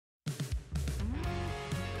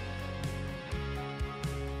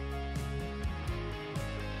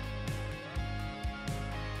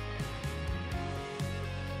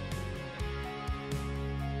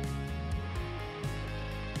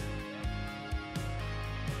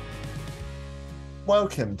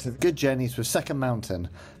Welcome to Good Journeys with Second Mountain,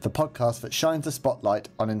 the podcast that shines a spotlight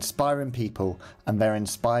on inspiring people and their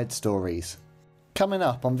inspired stories. Coming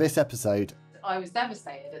up on this episode, I was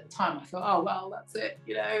devastated at the time. I thought, oh, well, that's it.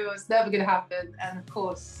 You know, it's never going to happen. And of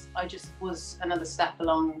course, I just was another step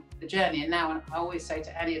along the journey. And now I always say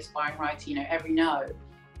to any aspiring writer, you know, every no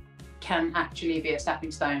can actually be a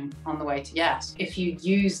stepping stone on the way to yes. If you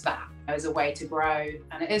use that as a way to grow,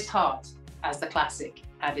 and it is hard, as the classic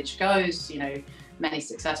adage goes, you know, many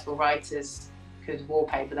successful writers could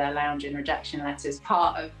wallpaper their lounge in rejection letters.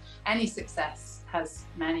 Part of any success has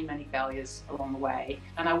many, many failures along the way.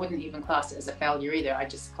 And I wouldn't even class it as a failure either. I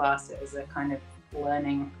just class it as a kind of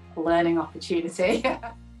learning opportunity.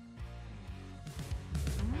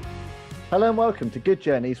 hello and welcome to Good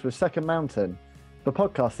Journeys with Second Mountain, the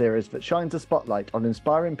podcast series that shines a spotlight on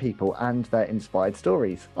inspiring people and their inspired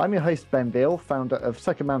stories. I'm your host, Ben Veal, founder of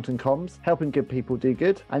Second Mountain Comms, helping good people do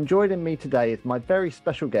good. And joining me today is my very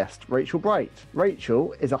special guest, Rachel Bright.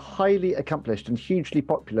 Rachel is a highly accomplished and hugely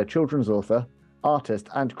popular children's author, artist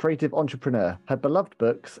and creative entrepreneur. Her beloved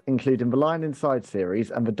books, including the Lion Inside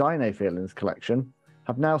series and the DinoFeelings collection,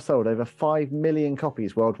 have now sold over 5 million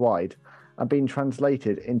copies worldwide and been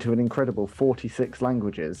translated into an incredible 46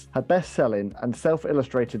 languages. Her best-selling and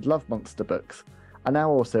self-illustrated Love Monster books are now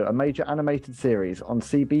also a major animated series on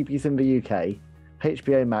CBeebies in the UK,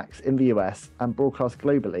 HBO Max in the US, and broadcast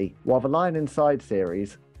globally, while the Lion Inside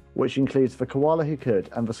series, which includes the Koala Who Could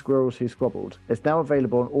and the Squirrels Who Squabbled, is now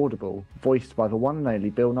available on Audible, voiced by the one and only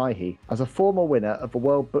Bill Nighy. As a former winner of the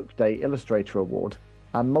World Book Day Illustrator Award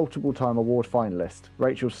and multiple-time award finalist,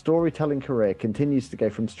 Rachel's storytelling career continues to go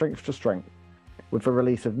from strength to strength, with the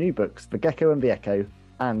release of new books, The Gecko and the Echo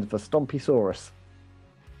and The Stompysaurus.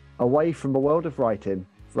 Away from the world of writing,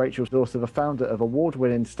 Rachel's also the founder of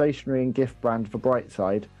award-winning stationery and gift brand The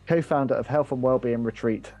Brightside, co-founder of health and wellbeing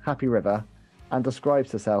retreat Happy River, and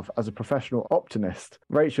describes herself as a professional optimist.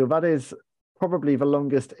 Rachel, that is probably the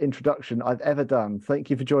longest introduction I've ever done.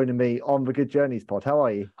 Thank you for joining me on the Good Journeys pod. How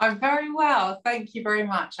are you? I'm very well. Thank you very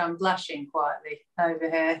much. I'm blushing quietly over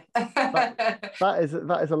here.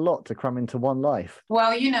 that is a lot to cram into one life.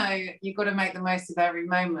 Well, you know, you've got to make the most of every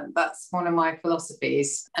moment. That's one of my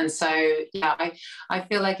philosophies. And so, yeah, I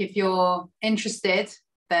feel like if you're interested,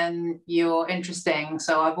 then you're interesting.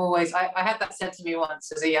 So I had that said to me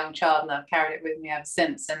once as a young child, and I've carried it with me ever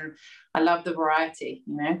since. And I love the variety,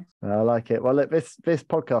 you know. I like it. Well, look, this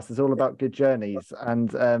podcast is all about good journeys,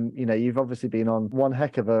 and you know, you've obviously been on one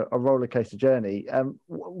heck of a roller coaster journey.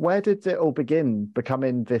 Where did it all begin,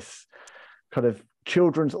 becoming this kind of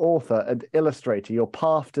children's author and illustrator? Your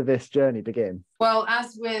path to this journey begin? Well,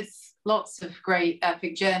 as with lots of great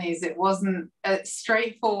epic journeys, it wasn't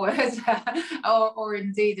straightforward or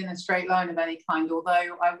indeed in a straight line of any kind. Although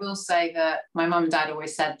I will say that my mum and dad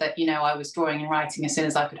always said that, you know, I was drawing and writing as soon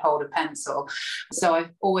as I could hold a pencil. So I've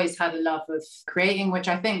always had a love of creating, which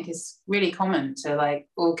I think is really common to like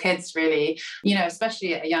all kids, really. You know,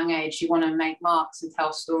 especially at a young age, you want to make marks and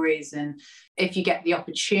tell stories. And if you get the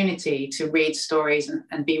opportunity to read stories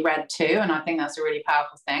and be read to, and I think that's a really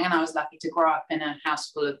powerful thing. And I was lucky to grow up in a house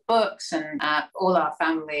full of books, and all our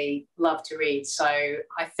family loved to read. So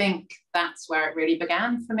I think that's where it really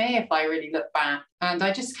began for me, if I really look back. And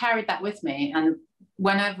I just carried that with me. And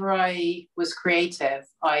whenever I was creative,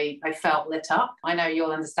 I felt lit up. I know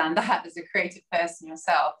you'll understand that as a creative person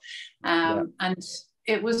yourself. And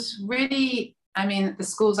it was really, I mean, the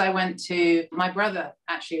schools I went to, my brother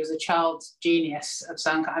actually was a child genius of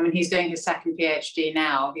some kind. I mean, he's doing his second PhD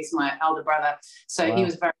now. He's my elder brother. So wow. He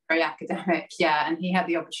was very, very academic. Yeah. And he had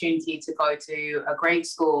the opportunity to go to a great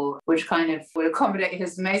school, which kind of would accommodate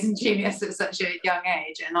his amazing genius at such a young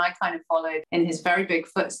age. And I kind of followed in his very big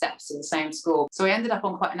footsteps in the same school. So I ended up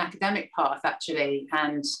on quite an academic path, actually.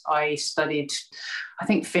 And I studied, I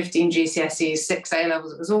think, 15 GCSEs, 6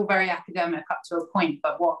 A-levels. It was all very academic up to a point.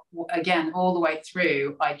 But again, all the way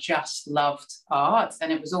through, I just loved art.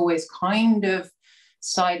 And it was always kind of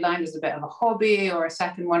sidelined as a bit of a hobby or a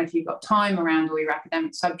second one if you've got time around all your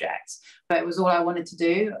academic subjects. But it was all I wanted to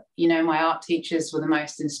do. You know, my art teachers were the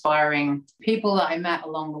most inspiring people that I met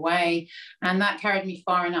along the way. And that carried me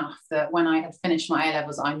far enough that when I had finished my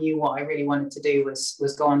A-levels, I knew what I really wanted to do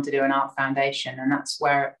was go on to do an art foundation. And that's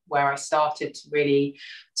where I started to really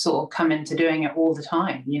sort of come into doing it all the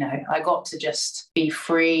time. You know, I got to just be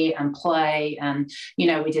free and play. And, you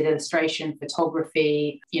know, we did illustration,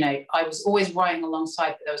 photography. You know, I was always writing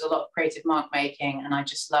alongside, but there was a lot of creative mark making, and I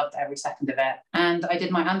just loved every second of it. And I did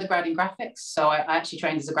my undergrad in graphics. So I actually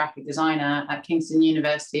trained as a graphic designer at Kingston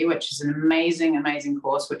University, which is an amazing, amazing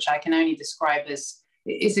course, which I can only describe as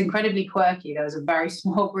it's incredibly quirky. There was a very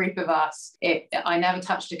small group of us. I never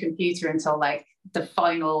touched a computer until like the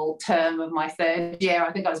final term of my third year.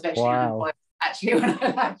 I think I was virtually unemployed actually when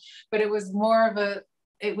I left. But it was more of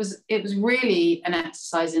it was really an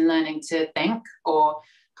exercise in learning to think, or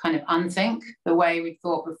kind of unthink the way we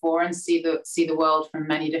thought before, and see the world from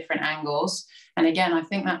many different angles. And again, I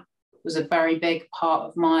think that was a very big part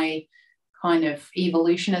of my kind of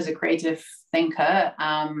evolution as a creative thinker.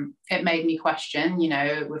 It made me question,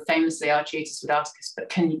 famously our tutors would ask us, but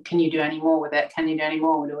can you do any more with it? Can you do any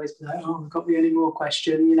more? We'd always be like, oh, got me any more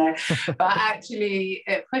question, But actually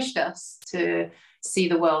it pushed us to see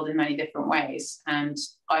the world in many different ways. And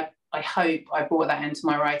I hope I brought that into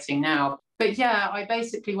my writing now. But yeah, I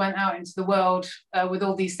basically went out into the world with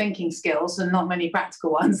all these thinking skills and not many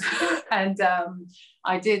practical ones. And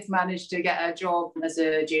I did manage to get a job as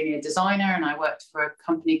a junior designer, and I worked for a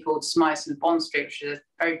company called Smyson Bond Street, which is a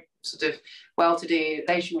very sort of well-to-do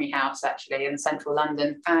stationery house actually in central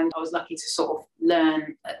London. And I was lucky to sort of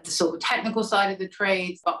learn the sort of technical side of the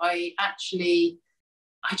trade, but I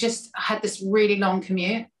just had this really long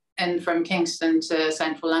commute and from Kingston to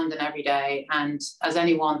central London every day. And as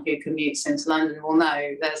anyone who commutes into London will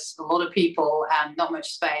know, there's a lot of people and not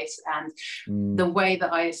much space. And the way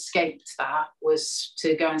that I escaped that was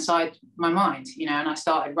to go inside my mind, and I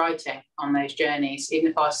started writing on those journeys.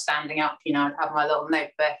 Even if I was standing up, I'd have my little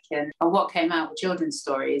notebook, and what came out were children's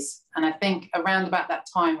stories. And I think around about that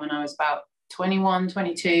time, when I was about 21,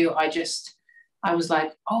 22, I was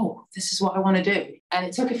like, oh, this is what I want to do. And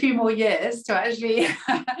it took a few more years to actually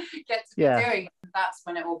get to be doing it. That's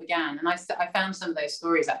when it all began. And I found some of those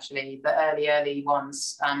stories, actually, the early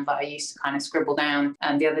ones that I used to kind of scribble down.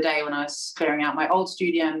 And the other day when I was clearing out my old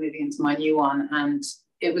studio and moving into my new one, and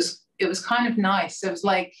it was kind of nice. It was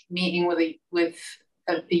like meeting with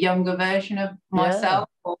a younger version of myself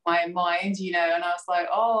or my mind, and I was like,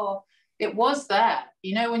 oh, it was there,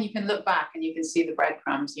 when you can look back and you can see the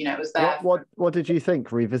breadcrumbs, it was there. What did you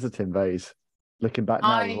think revisiting those, looking back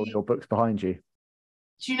now with all your books behind you?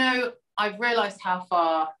 Do you know, I've realised how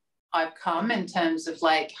far I've come in terms of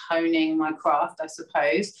like honing my craft, I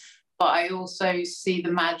suppose, but I also see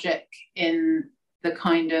the magic in the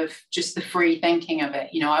kind of just the free thinking of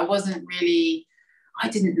it. I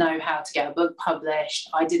didn't know how to get a book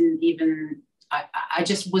published. I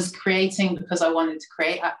just was creating because I wanted to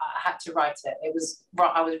create. I had to write it. I was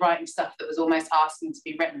writing stuff that was almost asking to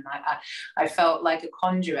be written. I felt like a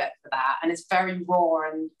conduit for that. And it's very raw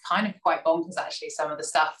and kind of quite bonkers, actually, some of the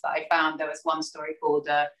stuff that I found. There was one story called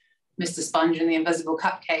Mr. Sponge and the Invisible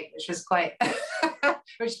Cupcake, which was quite,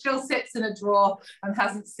 which still sits in a drawer and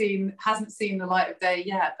hasn't seen the light of day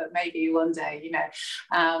yet, but maybe one day,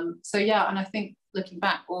 So yeah, and I think looking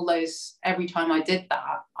back, every time I did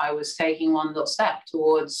that, I was taking one little step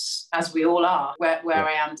towards, as we all are, where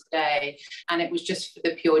I am today. And it was just for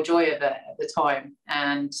the pure joy of it at the time.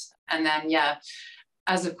 And then,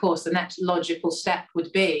 as of course, the next logical step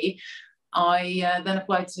would be, I then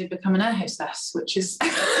applied to become an air hostess, which is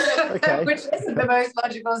which isn't the most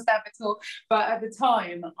logical step at all. But at the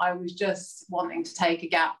time, I was just wanting to take a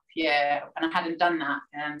gap year, and I hadn't done that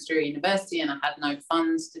through university, and I had no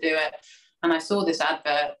funds to do it. And I saw this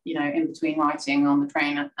advert, in between writing on the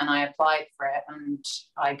train, and I applied for it, and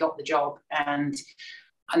I got the job. And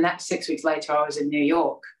that 6 weeks later, I was in New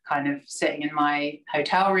York, kind of sitting in my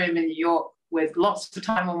hotel room in New York with lots of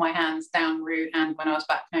time on my hands down route, and when I was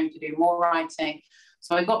back home to do more writing.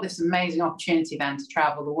 So I got this amazing opportunity then to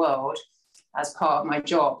travel the world as part of my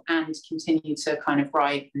job and continue to kind of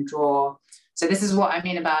write and draw. So this is what I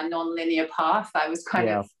mean about a non-linear path. I was kind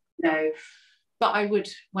of, but I would,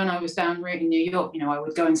 when I was down route in New York, I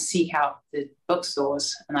would go and seek out the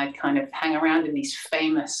bookstores, and I'd kind of hang around in these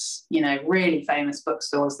famous, really famous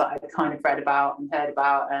bookstores that I'd kind of read about and heard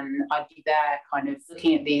about. And I'd be there kind of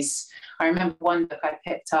looking at these. I remember one book I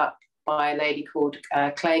picked up by a lady called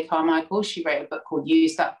Clay Carmichael. She wrote a book called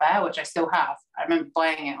Used Up There, which I still have. I remember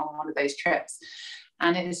buying it on one of those trips.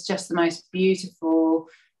 And it is just the most beautiful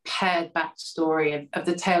pared back story of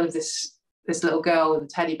the tale of this little girl with a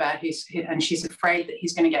teddy bear and she's afraid that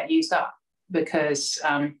he's going to get used up because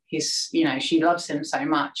she loves him so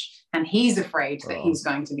much, and he's afraid that he's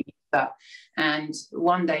going to be used up. And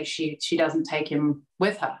one day she doesn't take him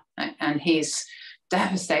with her, and he's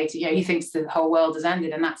devastated. He thinks the whole world has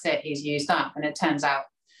ended, and that's it, he's used up. And it turns out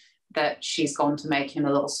that she's gone to make him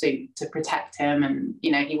a little suit to protect him, and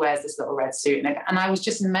he wears this little red suit, and I was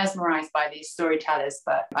just mesmerized by these storytellers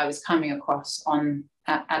that I was coming across on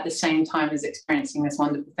at the same time as experiencing this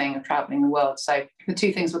wonderful thing of traveling the world. So the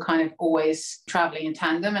two things were kind of always traveling in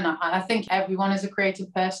tandem. And I think everyone is a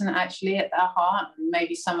creative person actually at their heart. And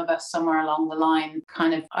maybe some of us somewhere along the line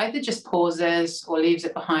kind of either just pauses or leaves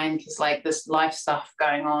it behind because like there's life stuff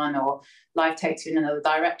going on or life takes you in another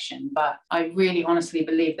direction. But I really honestly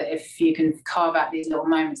believe that if you can carve out these little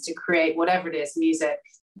moments to create whatever it is, music,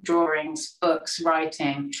 drawings, books,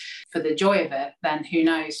 writing, for the joy of it, then who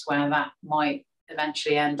knows where that might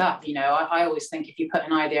eventually end up. You know, I always think if you put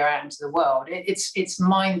an idea out into the world, it's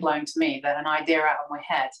mind-blowing to me that an idea out of my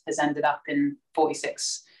head has ended up in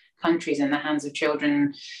 46 countries in the hands of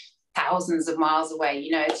children thousands of miles away.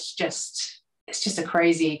 You know, it's just a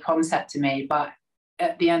crazy concept to me. But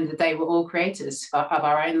at the end of the day, we're all creators of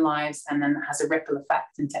our own lives, and then it has a ripple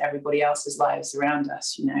effect into everybody else's lives around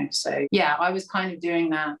us, you know. So yeah, I was kind of doing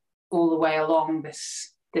that all the way along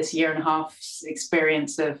this year and a half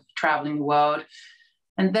experience of traveling the world.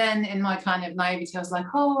 And then in my kind of naivety, I was like,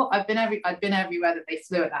 oh, I'd been everywhere that they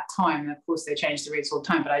flew at that time. And of course they changed the routes all the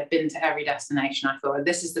time, but I'd been to every destination. I thought,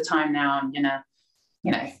 this is the time now I'm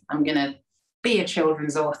gonna be a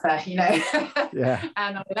children's author, you know. Yeah.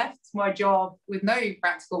 And I left my job with no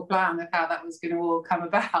practical plan of how that was going to all come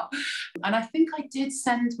about. And I think I did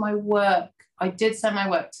send my work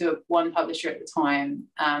to one publisher at the time,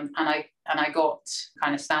 and I got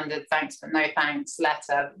kind of standard thanks but no thanks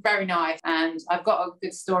letter. Very nice. And I've got a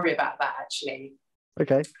good story about that actually.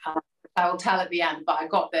 Okay. I will tell at the end, but I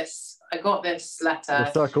got this letter.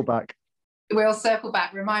 We'll circle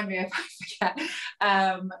back. Remind me if I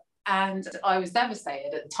forget. And I was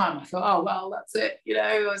devastated at the time. I thought, oh, well, that's it. You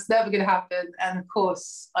know, it's never going to happen. And of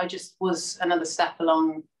course, I just was another step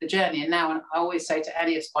along the journey. And now I always say to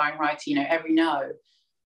any aspiring writer, you know, every no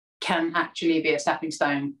can actually be a stepping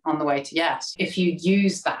stone on the way to yes. If you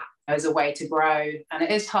use that as a way to grow, and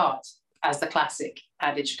it is hard, as the classic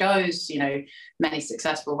adage goes, you know, many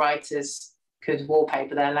successful writers could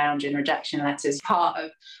wallpaper their lounge in rejection letters. Part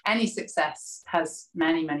of any success has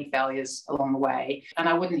many, many failures along the way. And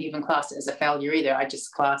I wouldn't even class it as a failure either. I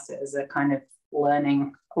just class it as a kind of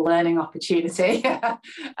learning opportunity.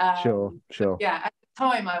 Sure. Yeah, at the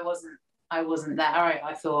time I wasn't there.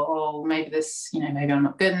 I thought, oh, maybe I'm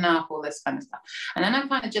not good enough, all this kind of stuff. And then I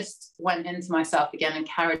kind of just went into myself again and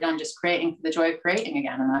carried on just creating for the joy of creating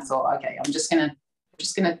again. And I thought, okay, I'm just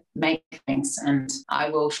gonna make things, and I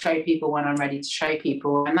will show people when I'm ready to show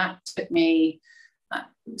people. And that took me,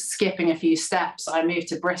 skipping a few steps, I moved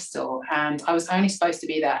to Bristol, and I was only supposed to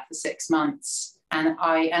be there for 6 months, and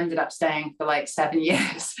I ended up staying for like 7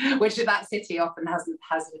 years, which that city often has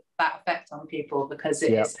that effect on people, because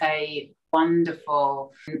it is a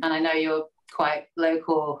wonderful, and I know you're quite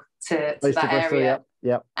local to that area.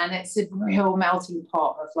 Yep. And it's a real melting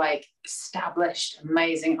pot of like established,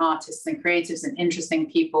 amazing artists and creatives and interesting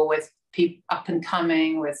people, with people up and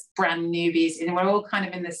coming, with brand newbies. And we're all kind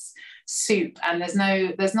of in this soup. And there's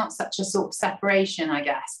not such a sort of separation, I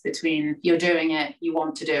guess, between you're doing it, you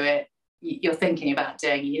want to do it, you're thinking about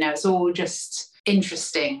doing it. You know, it's all just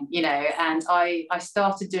interesting, you know. And I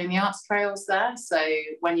started doing the arts trails there. So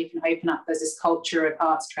when you can open up, there's this culture of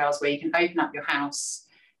arts trails where you can open up your house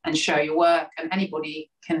and show your work, and anybody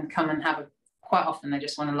can come and quite often they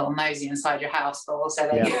just want a little nosy inside your house, but also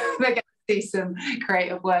they get to see some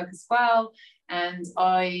creative work as well. And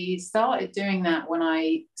I started doing that when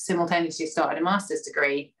I simultaneously started a master's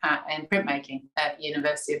degree in printmaking at the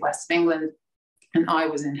University of West of England. And I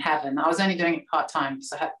was in heaven. I was only doing it part-time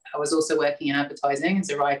because I was also working in advertising as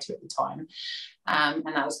a writer at the time. And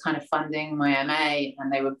that was kind of funding my MA,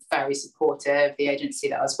 and they were very supportive, the agency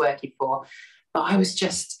that I was working for. But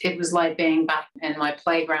it was like being back in my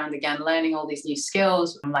playground again, learning all these new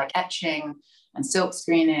skills, like etching and silk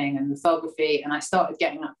screening and lithography. And I started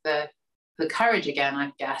getting up the courage again,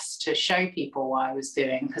 I guess, to show people what I was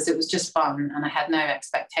doing, because it was just fun and I had no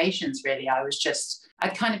expectations really. I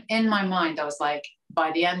kind of, in my mind, I was like,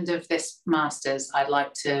 by the end of this master's, I'd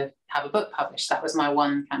like to have a book published. That was my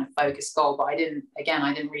one kind of focus goal, but I didn't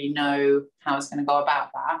really know how I was going to go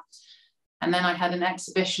about that. And then I had an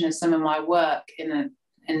exhibition of some of my work in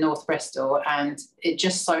North Bristol, and it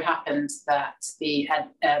just so happened that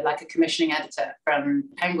a commissioning editor from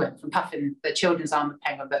Penguin, from Puffin, the children's arm of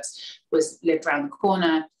Penguin Books, lived around the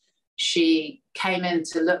corner. She came in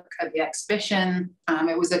to look at the exhibition.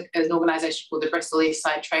 It was an organisation called the Bristol East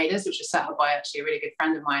Side Traders, which was set up by actually a really good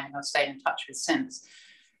friend of mine who I've stayed in touch with since.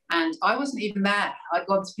 And I wasn't even there. I'd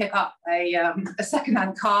gone to pick up a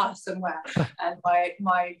secondhand car somewhere. And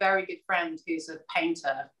my very good friend, who's a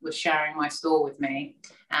painter, was sharing my store with me.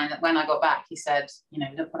 And when I got back, he said, you know,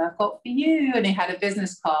 look what I've got for you. And he had a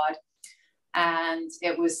business card. And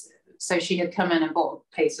it was so she had come in and bought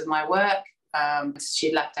a piece of my work.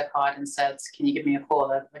 She left her card and said, "Can you give me a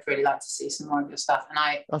call? I'd really like to see some more of your stuff."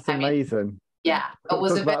 And that's amazing. Mean, yeah, it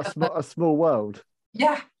was talk about a small world.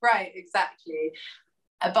 Yeah, right, exactly.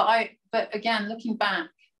 But again, looking back,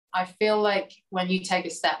 I feel like when you take a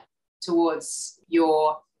step towards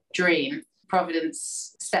your dream,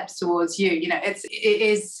 Providence steps towards you. You know, it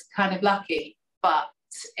is kind of lucky, but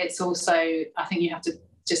it's also, I think you have to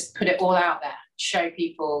just put it all out there, show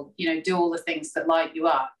people, you know, do all the things that light you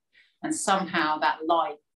up, and somehow that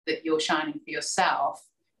light that you're shining for yourself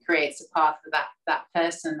creates a path for that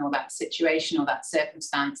person or that situation or that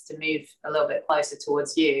circumstance to move a little bit closer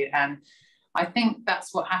towards you. And I think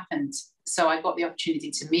that's what happened. So I got the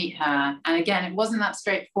opportunity to meet her. And again, it wasn't that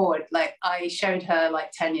straightforward. Like, I showed her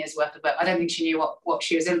like 10 years worth of book. I don't think she knew what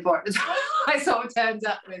she was in for at the time. I sort of turned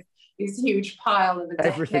up with this huge pile of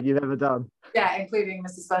everything you've ever done. Yeah, including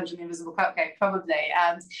Mr. Sponge and the Invisible Cupcake, probably.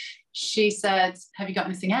 And she said, "Have you got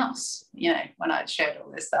anything else?" You know, when I'd showed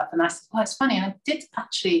all this stuff. And I said, "Well, it's funny. And I did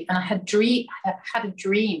actually, and I had a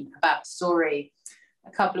dream about a story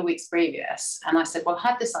a couple of weeks previous." And I said, "Well, I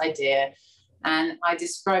had this idea." And I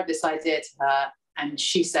described this idea to her, and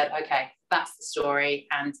she said, "Okay, that's the story."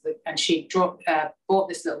 And she bought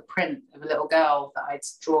this little print of a little girl that I'd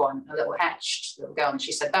drawn, a little etched little girl. And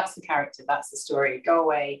she said, "That's the character, that's the story. Go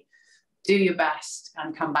away, do your best,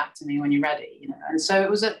 and come back to me when you're ready." You know. And so it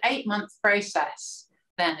was an 8-month process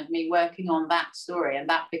then of me working on that story, and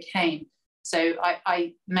that became. So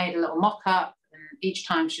I made a little mock-up, and each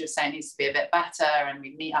time she would say it needs to be a bit better, and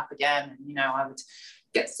we'd meet up again, and you know, I would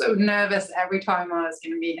get so nervous every time I was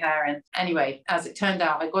going to meet her. And anyway, as it turned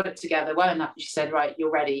out, I got it together well enough. She said, "Right,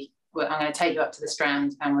 you're ready. I'm going to take you up to the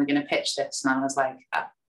Strand and we're going to pitch this." And I was like,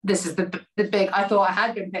 this is the big, I thought I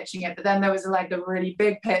had been pitching it, but then there was like a really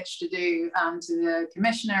big pitch to do to the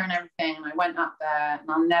commissioner and everything. And I went up there,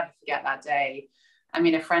 and I'll never forget that day. I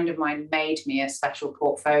mean, a friend of mine made me a special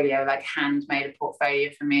portfolio, like handmade a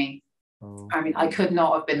portfolio for me. Oh. I mean, I could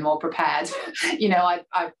not have been more prepared. You know,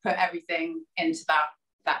 I put everything into that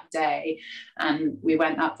day, and we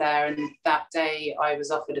went up there, and that day I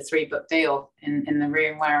was offered a 3-book deal in the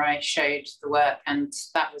room where I showed the work, and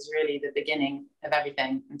that was really the beginning of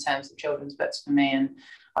everything in terms of children's books for me, and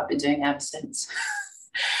I've been doing it ever since.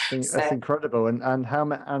 That's incredible. And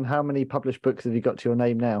how many published books have you got to your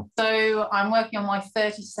name now? So I'm working on my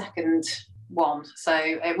 32nd one, so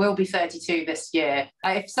it will be 32 this year.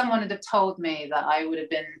 If someone had told me that I would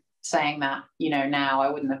have been saying that, you know, now,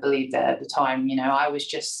 I wouldn't have believed it at the time. You know, I was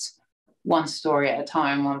just one story at a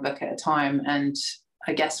time, one book at a time. And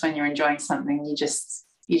I guess when you're enjoying something, you just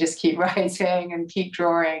keep writing and keep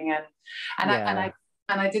drawing. And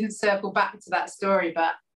I didn't circle back to that story,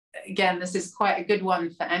 but again, this is quite a good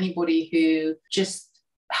one for anybody who just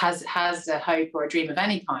has a hope or a dream of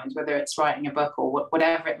any kind, whether it's writing a book or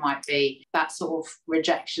whatever it might be. That sort of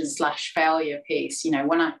rejection/failure piece, you know,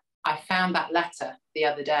 when I found that letter the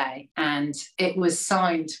other day, and it was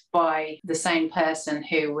signed by the same person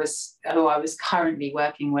who I was currently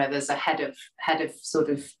working with as a head of sort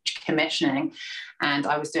of commissioning, and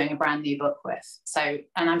I was doing a brand new book with. So,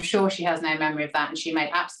 and I'm sure she has no memory of that, and she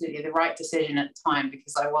made absolutely the right decision at the time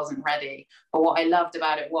because I wasn't ready. But what I loved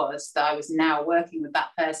about it was that I was now working with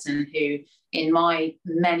that person who, in my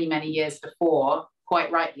many years before, quite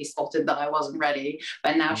rightly spotted that I wasn't ready,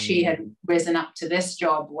 but now she had risen up to this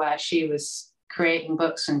job where she was creating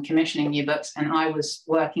books and commissioning new books, and I was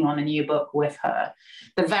working on a new book with her.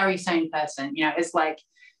 The very same person, you know, it's like,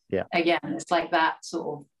 again, it's like that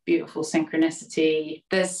sort of beautiful synchronicity.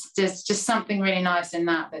 There's just something really nice in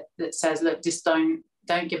that says, look, just don't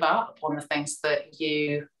give up on the things that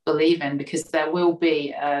you believe in, because there will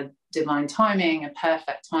be a divine timing, a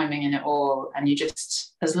perfect timing in it all. And you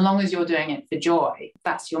just, as long as you're doing it for joy,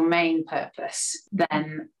 that's your main purpose,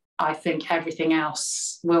 then I think everything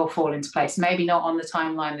else will fall into place. Maybe not on the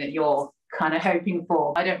timeline that you're kind of hoping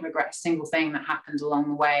for. I don't regret a single thing that happened along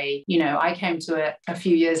the way. You know, I came to it a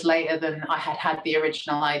few years later than I had the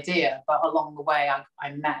original idea, but along the way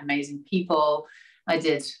I met amazing people. I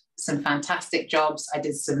did some fantastic jobs. I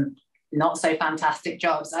did some not so fantastic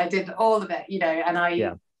jobs. I did all of it, you know,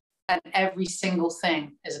 and and every single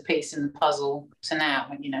thing is a piece in the puzzle to now,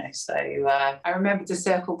 you know. So I remember to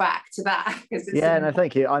circle back to that. No,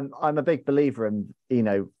 thank you. I'm a big believer in, you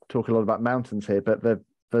know, talk a lot about mountains here, but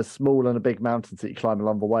the small and the big mountains that you climb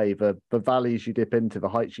along the way, the valleys you dip into, the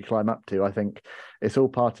heights you climb up to, I think it's all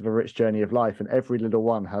part of a rich journey of life, and every little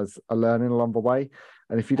one has a learning along the way.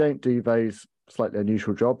 And if you don't do those slightly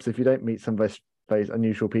unusual jobs, if you don't meet some of those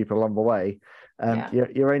unusual people along the way,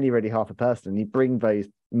 you're only really half a person. You bring those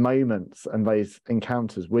moments and those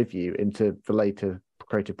encounters with you into the later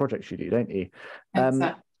creative projects you do, don't you?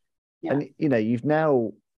 Exactly. Yeah. And you're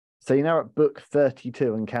now at book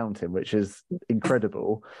 32 and counting, which is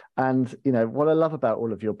incredible. And what I love about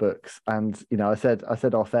all of your books, and I said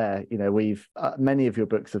off air, we've many of your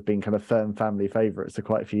books have been kind of firm family favorites for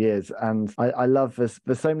quite a few years, and I love there's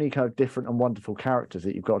so many kind of different and wonderful characters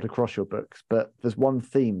that you've got across your books, but there's one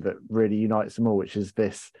theme that really unites them all, which is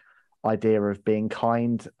this idea of being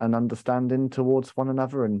kind and understanding towards one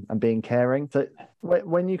another and being caring. So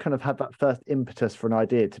when you kind of had that first impetus for an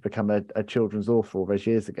idea to become a children's author all those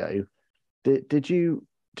years ago, did you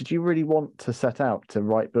really want to set out to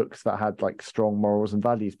write books that had like strong morals and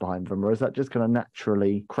values behind them, or is that just kind of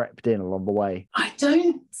naturally crept in along the way? I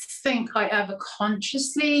don't think I ever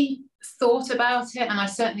consciously thought about it, and I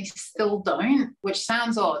certainly still don't, which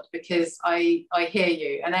sounds odd because I hear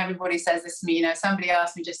you, and everybody says this to me. Somebody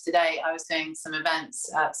asked me just today, I was doing some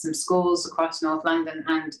events at some schools across North London,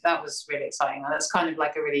 and that was really exciting. That's kind of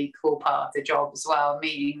like a really cool part of the job as well,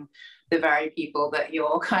 meeting the very people that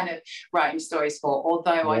you're kind of writing stories for,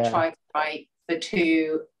 although I try to write for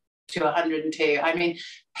 2 to 102. I mean,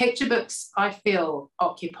 picture books, I feel,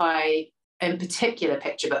 in particular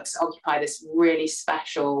picture books, occupy this really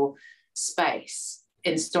special space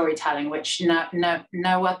in storytelling, which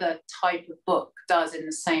no other type of book does in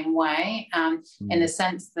the same way, in the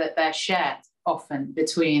sense that they're shared often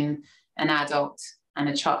between an adult and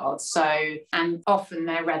a child. So, and often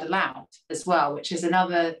they're read aloud as well, which is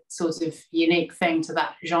another sort of unique thing to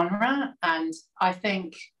that genre. And I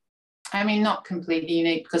think, I mean, not completely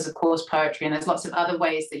unique because, of course, poetry, and there's lots of other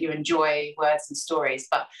ways that you enjoy words and stories.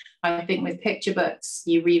 But I think with picture books,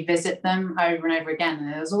 you revisit them over and over again.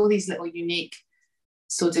 And there's all these little unique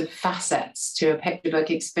sort of facets to a picture book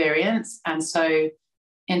experience. And so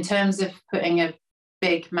in terms of putting a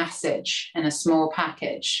big message in a small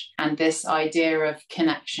package, and this idea of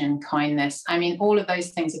connection, kindness, I mean, all of those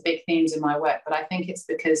things are big themes in my work, but I think it's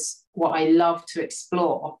because what I love to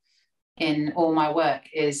explore in all my work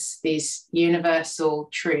is these universal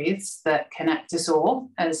truths that connect us all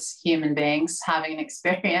as human beings having an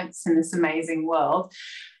experience in this amazing world.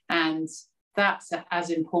 And that's as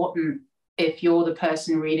important if you're the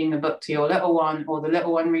person reading the book to your little one, or the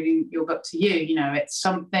little one reading your book to you. It's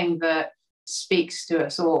something that speaks to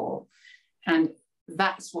us all. And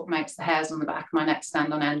that's what makes the hairs on the back of my neck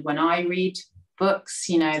stand on end when I read books.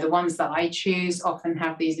 The ones that I choose often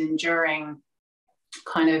have these enduring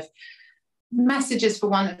kind of messages, for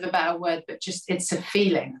want of a better word, but just it's a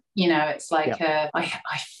feeling. It's like I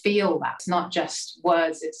feel that. It's not just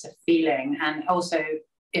words, it's a feeling. And also,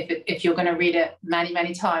 if you're going to read it many,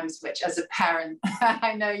 many times, which as a parent,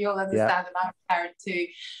 I know you'll understand, and I'm a parent too,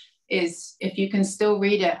 is if you can still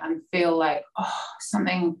read it and feel like, oh,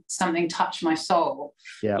 something touched my soul.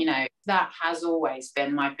 That has always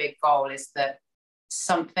been my big goal, is that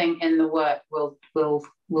something in the work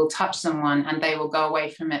will touch someone and they will go away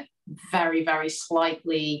from it very, very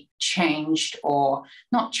slightly changed, or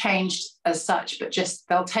not changed as such, but just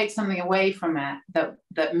they'll take something away from it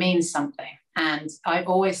that means something. And I've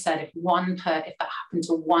always said, if that happened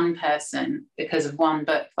to one person because of one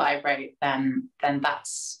book that I wrote, then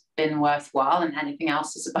that's been worthwhile, and anything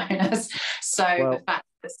else is a bonus. So the fact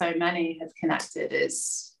that so many have connected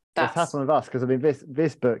is That's happened with us, because I mean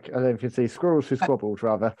this book, I don't know if you can see, Squirrels Who Squabbled,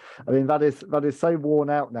 rather. I mean that is so worn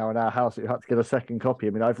out now in our house that you have to get a second copy. I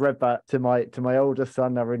mean, I've read that to my older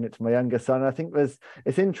son, I've read it to my younger son. I think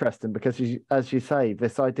it's interesting because, as you say,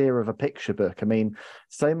 this idea of a picture book. I mean,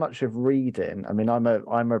 so much of reading. I mean, I'm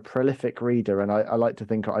a prolific reader, and I like to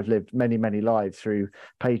think I've lived many, many lives through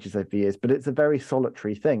pages over the years. But it's a very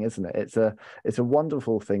solitary thing, isn't it? It's a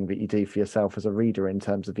wonderful thing that you do for yourself as a reader in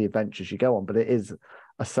terms of the adventures you go on, but it is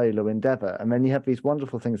a solo endeavor. And then you have these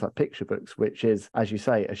wonderful things like picture books, which is, as you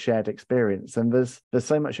say, a shared experience. And there's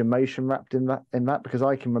so much emotion wrapped in that, because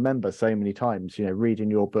I can remember so many times,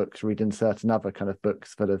 reading your books, reading certain other kind of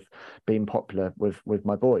books that have been popular with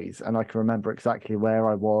my boys, and I can remember exactly where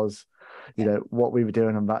I was, what we were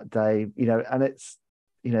doing on that day, and it's,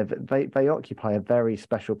 they occupy a very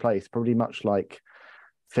special place, probably much like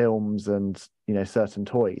films and certain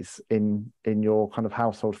toys in your kind of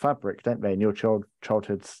household fabric, don't they, in your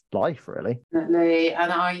childhood's life, really. Definitely.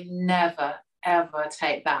 And I never ever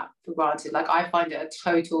take that for granted. Like, I find it a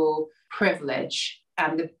total privilege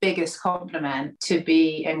and the biggest compliment to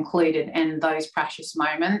be included in those precious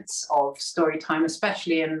moments of story time,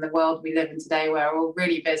 especially in the world we live in today, where we're all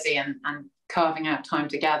really busy, and carving out time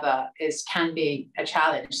together can be a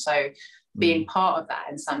challenge. So being part of that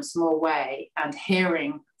in some small way, and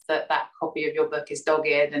hearing that that copy of your book is dogged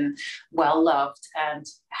and well loved and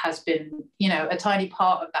has been, you know, a tiny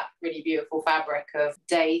part of that really beautiful fabric of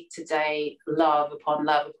day-to-day love upon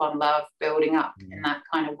love upon love building up in that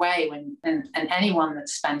kind of way. And anyone that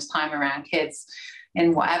spends time around kids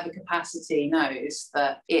in whatever capacity knows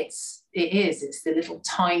that it's the little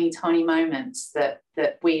tiny moments that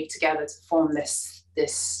weave together to form this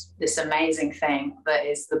amazing thing that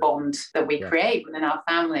is the bond that we create within our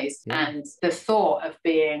families. And the thought of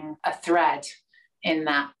being a thread in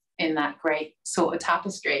that great sort of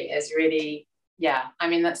tapestry is really, I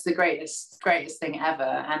mean, that's the greatest thing ever.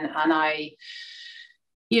 And I,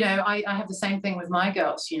 you know, I have the same thing with my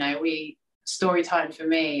girls. You know, story time for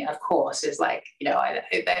me, of course, is like, you know,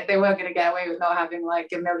 they weren't going to get away with not having like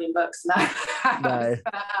a million books in that house.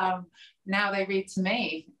 But, now they read to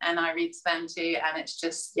me and I read to them too, and it's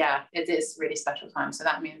just, it is really special time. So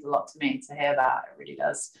that means a lot to me to hear that. It really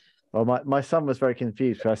does. Well, my son was very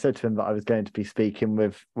confused because I said to him that I was going to be speaking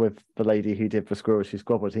with the lady who did for Squirrels Who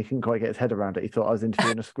Squabbled. He couldn't quite get his head around it. He thought I was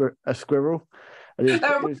interviewing a squirrel. And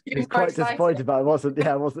he was quite disappointed, but I wasn't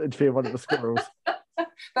interviewing one of the squirrels.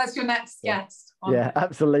 That's your next guest.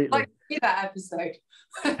 Absolutely. Like that episode.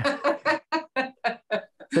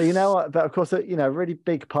 So, you know what, but of course, you know, a really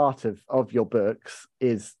big part of your books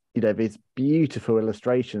is, you know, these beautiful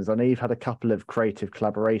illustrations. I know you've had a couple of creative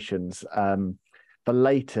collaborations. The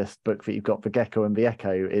latest book that you've got, The Gecko and the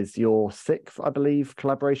Echo, is your 6th, I believe,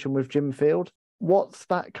 collaboration with Jim Field. What's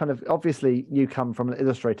that kind of, obviously you come from an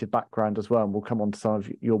illustrated background as well, and we'll come on to some of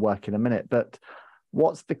your work in a minute, but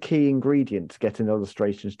what's the key ingredient to getting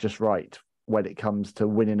illustrations just right when it comes to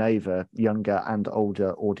winning over younger and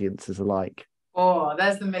older audiences alike? Oh,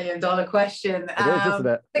 there's the $1 million question. It is, isn't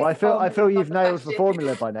it? Well, I feel you've nailed the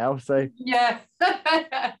formula by now. So no,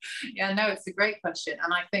 it's a great question,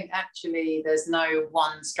 and I think actually there's no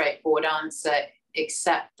one straightforward answer,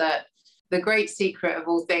 except that the great secret of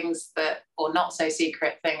all things or not so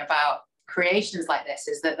secret thing about creations like this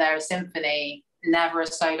is that they're a symphony, never a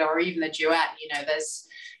solo or even a duet. You know,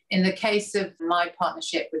 in the case of my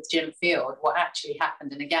partnership with Jim Field, what actually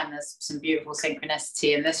happened, and again, there's some beautiful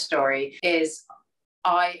synchronicity in this story, is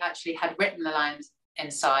I actually had written the lines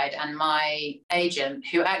inside, and my agent,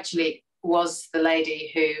 who actually was the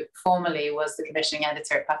lady who formerly was the commissioning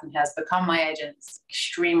editor at Puffin, has become my agent's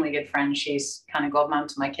extremely good friend. She's kind of godmom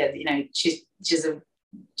to my kids. You know, she's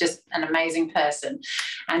just an amazing person.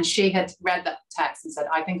 And she had read that text and said,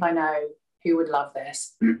 I think I know who would love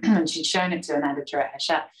this. And she'd shown it to an editor at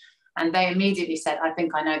Hachette, and they immediately said, I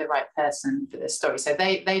think I know the right person for this story. So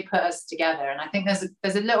they put us together. And I think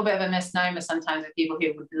there's a little bit of a misnomer sometimes with people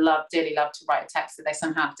who would dearly love to write a text, that they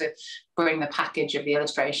somehow have to bring the package of the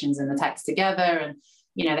illustrations and the text together, and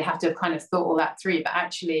you know, they have to have kind of thought all that through. But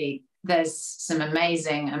actually there's some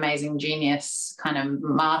amazing genius kind of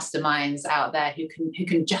masterminds out there who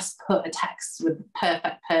can just put a text with the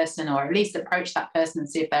perfect person, or at least approach that person and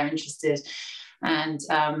see if they're interested. And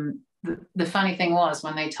the funny thing was,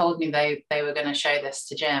 when they told me they were going to show this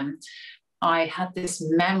to Jim, I had this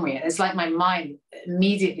memory. It's like my mind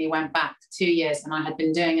immediately went back 2 years, and I had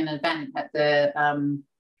been doing an event at the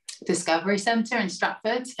Discovery Centre in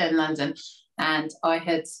Stratford in London, and I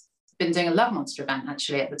had been doing a Love Monster event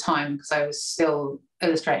actually at the time, because I was still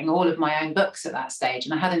illustrating all of my own books at that stage,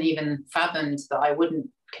 and I hadn't even fathomed that I wouldn't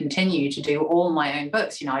continue to do all my own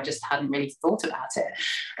books. You know, I just hadn't really thought about it.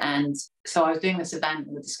 And so I was doing this event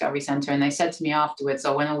at the Discovery Centre, and they said to me afterwards,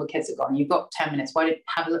 when all the kids had gone, you've got 10 minutes, why don't you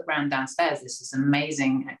have a look around downstairs? This is an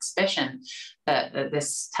amazing exhibition that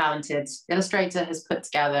this talented illustrator has put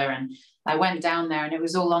together. And I went down there, and it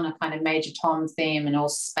was all on a kind of Major Tom theme and all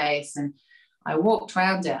space, and I walked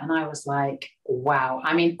around it and I was like, wow.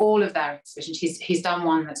 I mean, all of their exhibitions, he's done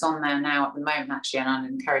one that's on there now at the moment, actually, and I'd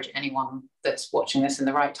encourage anyone that's watching this in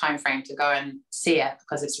the right time frame to go and see it,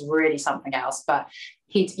 because it's really something else. But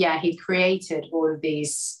he'd created all of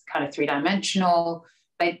these kind of three-dimensional,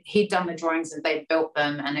 he'd done the drawings and they'd built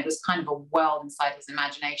them, and it was kind of a world inside his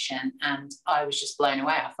imagination. And I was just blown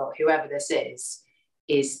away. I thought, whoever this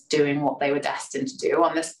is doing what they were destined to do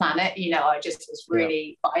on this planet. You know, I just was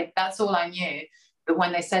really, that's all I knew. But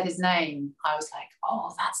when they said his name, I was like,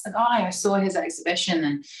 oh, that's the guy. I saw his exhibition.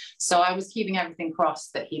 And so I was keeping everything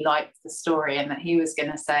crossed that he liked the story and that he was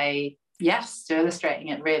going to say yes to illustrating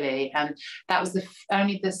it, really. And that was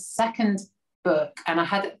only the second book. And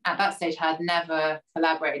at that stage, I had never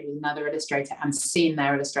collaborated with another illustrator and seen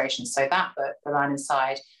their illustrations. So that book, The Line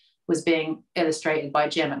Inside, was being illustrated by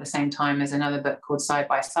Jim at the same time as another book called Side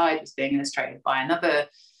by Side was being illustrated by another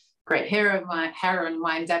great heroine of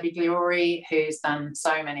mine, Debbie Glory, who's done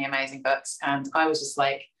so many amazing books. And I was just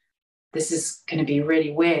like, this is going to be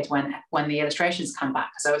really weird when the illustrations come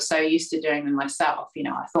back, because I was so used to doing them myself. You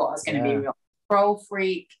know, I thought I was going to be a real control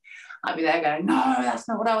freak. I'd be there going, no, that's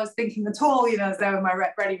not what I was thinking at all. You know, I was there with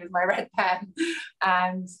ready with my red pen,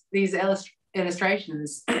 and these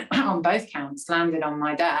illustrations on both counts landed on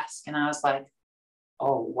my desk, and I was like,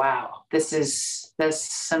 oh wow, there's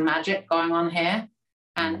some magic going on here.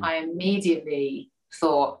 And I immediately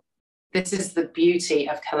thought, this is the beauty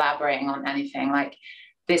of collaborating on anything. Like,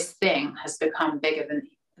 this thing has become bigger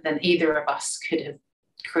than either of us could have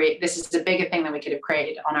created. This is a bigger thing than we could have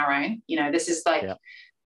created on our own. You know, this is like,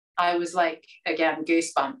 I was like, again,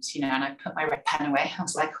 goosebumps, you know, and I put my red pen away. I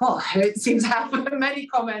was like, oh, I don't seem to have many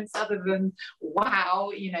comments other than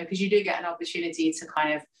wow, you know, because you do get an opportunity to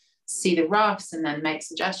kind of see the roughs and then make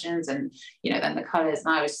suggestions, and, you know, then the colors.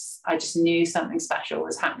 And I just knew something special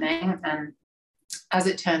was happening. And as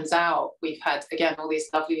it turns out, we've had, again, all these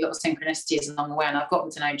lovely little synchronicities along the way. And I've gotten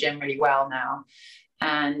to know Jim really well now,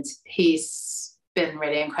 and he's been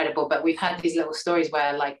really incredible. But we've had these little stories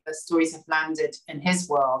where, like, the stories have landed in his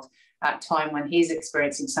world at a time when he's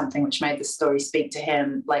experiencing something which made the story speak to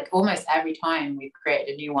him. Like, almost every time we've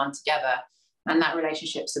created a new one together, and that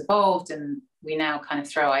relationship's evolved, and we now kind of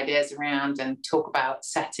throw ideas around and talk about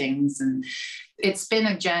settings. And it's been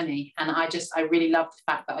a journey. And I really love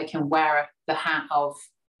the fact that I can wear the hat of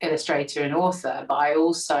illustrator and author, but I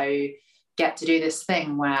also get to do this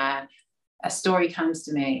thing where a story comes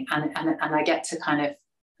to me, and I get to kind of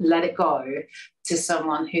let it go to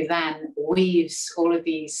someone who then weaves all of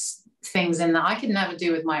these things in that I could never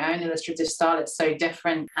do with my own illustrative style. It's so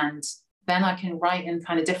different. And then I can write in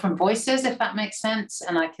kind of different voices, if that makes sense.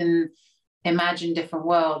 And I can imagine different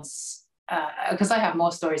worlds, because I have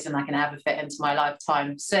more stories than I can ever fit into my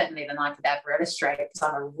lifetime, certainly than I could ever illustrate, because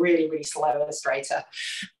I'm a really, really slow illustrator,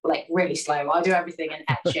 like really slow. I do everything in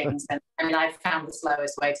etchings. And I mean, I've found the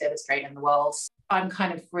slowest way to illustrate in the world. I'm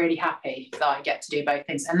kind of really happy that I get to do both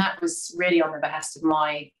things. And that was really on the behest of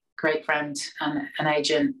my great friend and an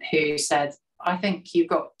agent, who said, I think you've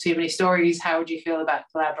got too many stories. How would you feel about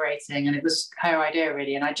collaborating? And it was her idea,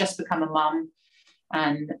 really. And I'd just become a mum,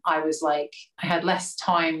 and I was like, I had less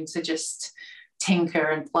time to just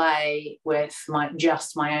tinker and play with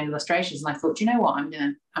my own illustrations. And I thought, you know what, I'm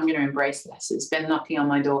gonna embrace this. It's been knocking on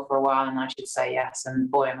my door for a while, and I should say yes. And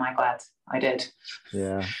boy, am I glad I did.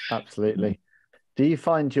 Yeah, absolutely. Do you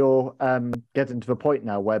find you're getting to the point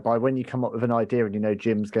now whereby when you come up with an idea and you know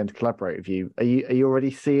Jim's going to collaborate with you, are you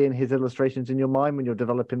already seeing his illustrations in your mind when you're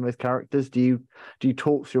developing those characters? Do you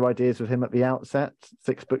talk through ideas with him at the outset,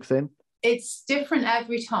 6 books in? It's different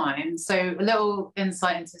every time. So a little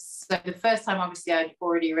insight into, so the first time, obviously, I'd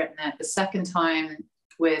already written it. The second time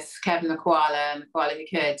with Kevin the Koala and the Koala Who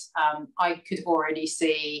Could, I could already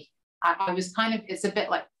see, I was kind of, it's a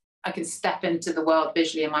bit like I can step into the world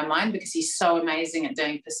visually in my mind, because he's so amazing at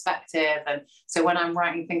doing perspective. And so when I'm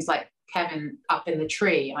writing things like Kevin up in the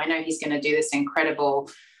tree, I know he's going to do this incredible,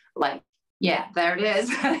 like, yeah, there it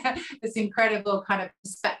is, this incredible kind of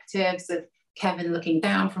perspectives of Kevin looking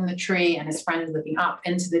down from the tree and his friends looking up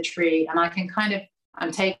into the tree. And I can kind of,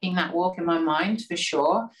 I'm taking that walk in my mind for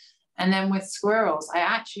sure. And then with Squirrels, I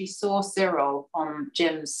actually saw Cyril on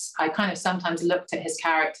Jim's, I kind of sometimes looked at his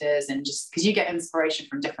characters, and just because you get inspiration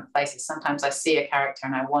from different places, sometimes I see a character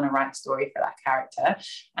and I want to write a story for that character.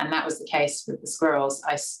 And that was the case with the Squirrels.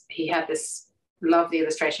 He had this lovely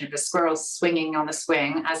illustration of a squirrel swinging on a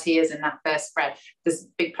swing, as he is in that first spread. There's a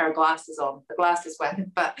big pair of glasses on. The glasses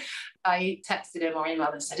went, but I texted him or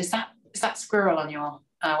emailed and said, is that squirrel on your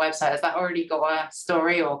website? Has that already got a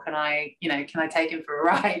story, or can I take him for a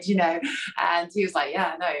ride, And he was like,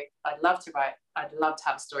 yeah, no, I'd love to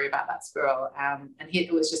have a story about that squirrel. And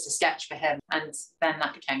it was just a sketch for him. And then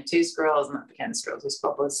that became 2 squirrels, and that became Squirrels with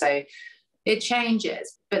Squabbled. So it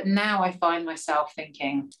changes. But now I find myself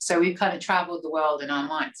thinking, so we've kind of traveled the world in our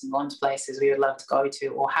minds and gone to places we would love to go to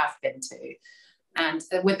or have been to. And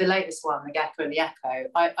with the latest one, The Gecko and the Echo,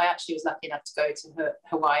 I actually was lucky enough to go to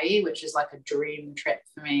Hawaii, which is like a dream trip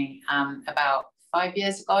for me, about 5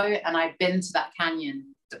 years ago. And I've been to that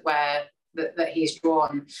canyon where that he's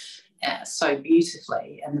drawn so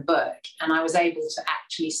beautifully in the book. And I was able to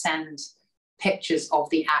actually send pictures of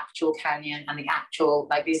the actual canyon and the actual,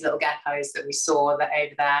 like, these little geckos that we saw that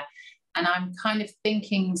over there. And I'm kind of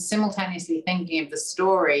simultaneously thinking of the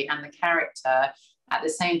story and the character at the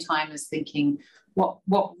same time as thinking,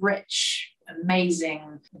 what rich,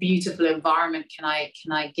 amazing, beautiful environment can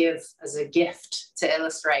I give as a gift to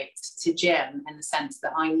illustrate to Jim, in the sense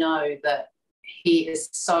that I know that he is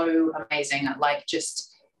so amazing at, like,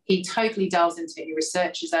 just, he totally delves into it. He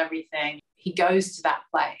researches everything. he goes to that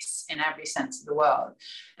place in every sense of the word.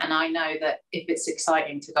 And I know that if it's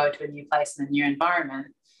exciting to go to a new place in a new environment,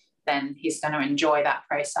 then he's going to enjoy that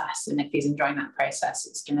process. And if he's enjoying that process,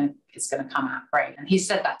 it's going to come out great. And he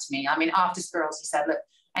said that to me. I mean, after Squirrels, he said, look,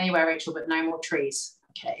 anywhere, Rachel, but no more trees.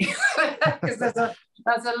 Okay. Because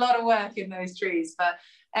that's a lot of work in those trees. But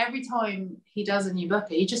every time he does a new book,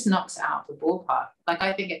 he just knocks it out of the ballpark. Like,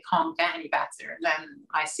 I think it can't get any better. And then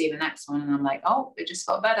I see the next one and I'm like, oh, it just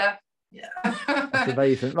got better. Yeah. That's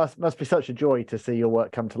amazing. It must be such a joy to see your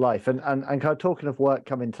work come to life. And kind of talking of work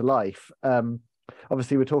coming to life,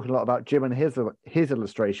 obviously we're talking a lot about Jim and his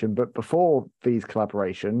illustration, but before these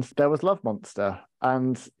collaborations, there was Love Monster.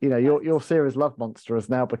 And, you know, your series Love Monster has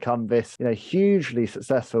now become this, you know, hugely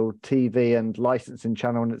successful TV and licensing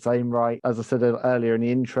channel in its own right. As I said earlier in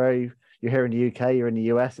the intro, you're here in the UK, you're in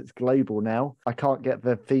the US, it's global now. I can't get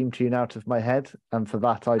the theme tune out of my head. And for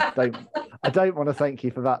that, I don't want to thank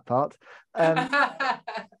you for that part.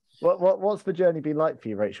 What's the journey been like for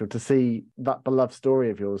you, Rachel, to see that beloved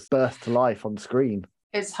story of yours burst to life on screen?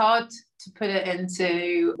 It's hard to put it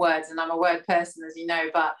into words, and I'm a word person, as you know,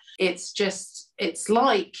 but it's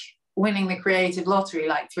like winning the creative lottery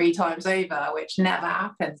like 3 times over, which never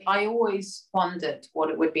happens. I always wondered what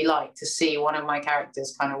it would be like to see one of my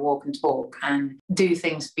characters kind of walk and talk and do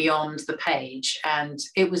things beyond the page. And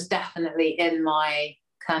it was definitely in my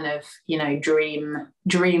kind of, you know, dream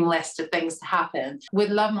list of things to happen.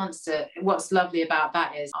 With Love Monster, what's lovely about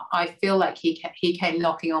that is I feel like he came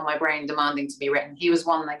knocking on my brain demanding to be written. He was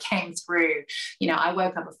one that came through. You know, I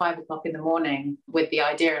woke up at 5 o'clock in the morning with the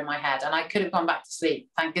idea in my head, and I could have gone back to sleep.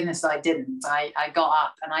 Thank goodness I didn't. I got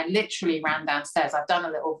up and I literally ran downstairs. I've done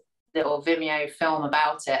a little Vimeo film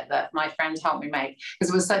about it that my friend helped me make,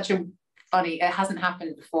 because it was such a funny, it hasn't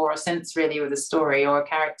happened before or since really with a story or a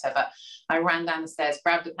character, but I ran down the stairs,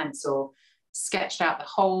 grabbed a pencil, sketched out the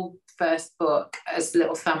whole first book as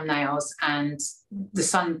little thumbnails, and the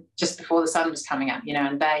sun, just before the sun was coming up, you know,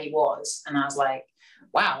 and there he was. And I was like,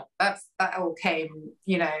 wow, that all came,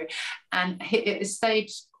 you know, and it stayed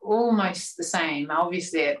almost the same.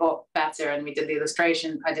 Obviously it got better, and we did the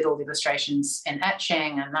illustration. I did all the illustrations in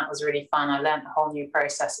etching, and that was really fun. I learned a whole new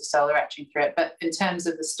process of solar etching through it. But in terms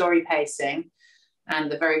of the story pacing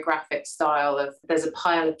and the very graphic style of, there's a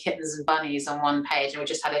pile of kittens and bunnies on one page, and we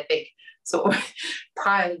just had a big sort of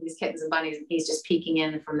pile of these kittens and bunnies, and he's just peeking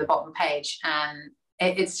in from the bottom page. And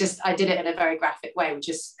it's just, I did it in a very graphic way, which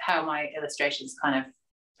is how my illustrations kind of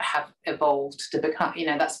have evolved to become, you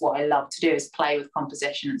know, that's what I love to do, is play with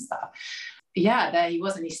composition and stuff. Yeah, there he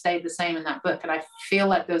was, and he stayed the same in that book. And I feel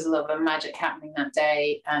like there was a little bit of magic happening that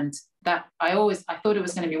day. And that I thought it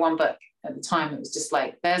was going to be one book at the time. It was just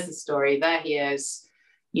like, there's the story, there he is,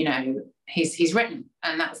 you know, he's written,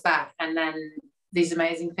 and that's that. And then these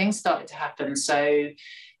amazing things started to happen. So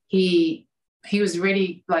he was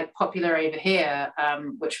really like popular over here,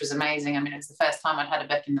 which was amazing. I mean, it was the first time I'd had a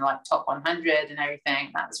book in the like top 100 and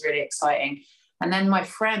everything. That was really exciting. And then my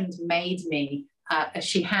friend made me,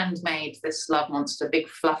 she handmade this Love Monster, big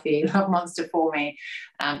fluffy Love Monster for me,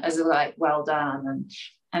 as a like, well done.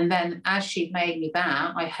 And then as she'd made me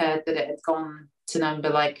that, I heard that it had gone to number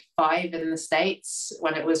like 5 in the States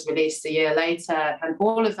when it was released a year later. And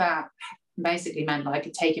all of that basically meant that I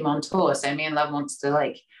could take him on tour. So me and Love Monster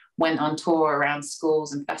like went on tour around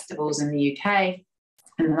schools and festivals in the UK.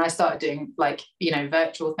 And then I started doing like, you know,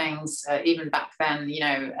 virtual things, even back then, you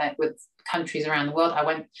know, with countries around the world. I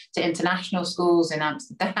went to international schools in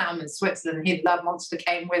Amsterdam and Switzerland. Love Monster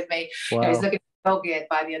came with me. Wow. You know, he's looking dog-eared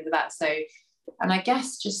by the end of that. So, and I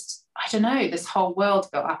guess just, I don't know, this whole world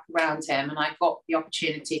built up around him, and I got the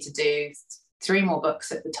opportunity to do 3 more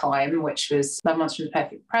books at the time, which was Love Monster in the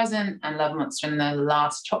Perfect Present, and Love Monster in the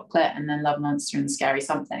Last Chocolate, and then Love Monster in the Scary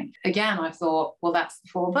Something. Again, I thought, well, that's the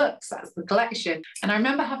 4 books, that's the collection. And I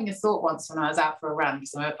remember having a thought once when I was out for a run,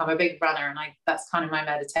 because I'm a big runner, and that's kind of my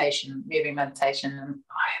meditation, moving meditation. And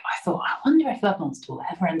I thought, I wonder if Love Monster will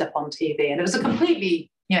ever end up on TV. And it was a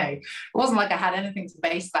completely, you know, it wasn't like I had anything to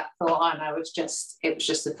base that thought on. It was just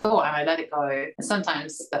a thought, and I let it go. And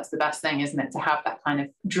sometimes that's the best thing, isn't it? To have that kind of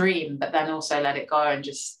dream, but then also let it go and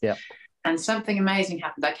just, yeah. And something amazing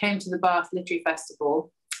happened. I came to the Bath Literary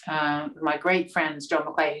Festival with my great friends, John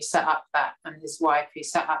McClay, who set up that, and his wife, who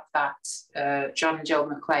set up that, John and Jill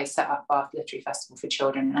McClay set up Bath Literary Festival for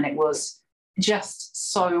Children. And it was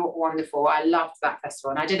just so wonderful. I loved that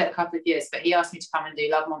festival, and I did it a couple of years, but he asked me to come and do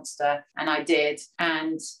Love Monster, and I did.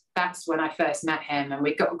 And that's when I first met him, and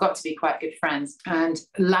we got to be quite good friends. And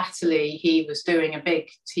latterly he was doing a big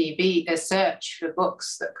TV search for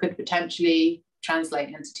books that could potentially translate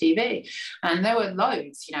into TV. And there were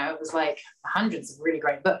loads, you know, it was like hundreds of really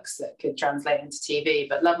great books that could translate into TV,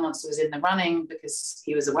 but Love Monster was in the running because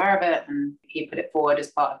he was aware of it and he put it forward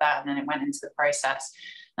as part of that, and then it went into the process,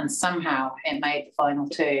 and somehow it made the final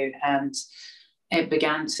two, and it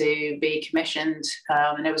began to be commissioned,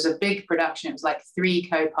 and it was a big production. It was like 3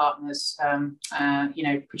 co-partners, you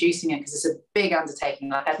know, producing it, because it's a big undertaking.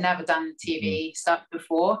 Like, I've never done TV stuff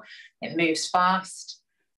before. It moves fast.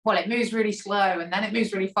 Well, it moves really slow, and then it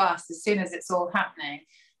moves really fast as soon as it's all happening.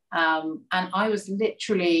 And I was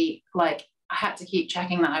literally like, I had to keep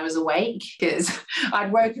checking that I was awake, because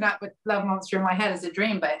I'd woken up with Love Monster in my head as a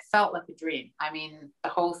dream, but it felt like a dream. I mean, the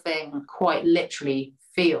whole thing quite literally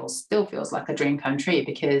still feels like a dream come true,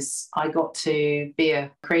 because I got to be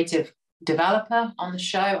a creative developer on the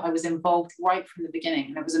show. I was involved right from the beginning,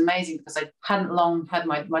 and it was amazing because I hadn't long had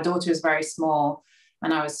my daughter was very small,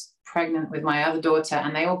 and I was pregnant with my other daughter,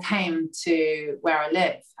 and they all came to where I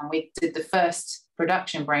live, and we did the first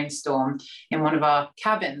production brainstorm in one of our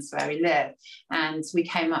cabins where we live, and we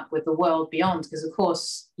came up with the world beyond, because of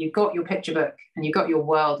course you've got your picture book and you've got your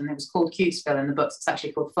world, and it was called Cutesville in the books. It's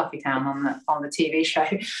actually called Fluffytown on the TV show.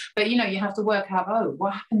 But you know, you have to work out, oh,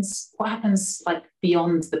 what happens like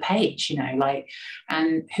beyond the page, you know, like,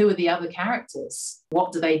 and who are the other characters,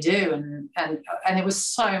 what do they do, and it was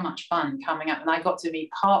so much fun coming up, and I got to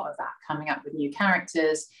be part of that, coming up with new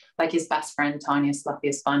characters, like his best friend, Tiniest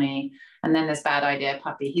Fluffiest Bunny. And then there's Bad Idea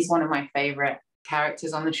Puppy. He's one of my favorite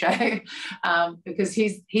characters on the show, because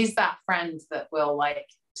he's that friend that will like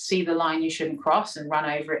see the line you shouldn't cross and run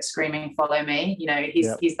over it screaming, follow me. You know,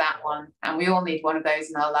 he's that one. And we all need one of those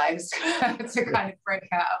in our lives to kind of break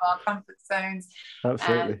out of our comfort zones.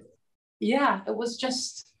 Absolutely. And yeah, it was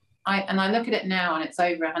just, I look at it now and it's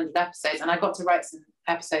over 100 episodes, and I got to write some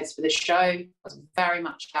episodes for the show. I was very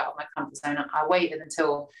much out of my comfort zone. I waited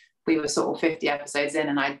until we were sort of 50 episodes in,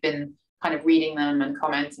 and I'd been kind of reading them and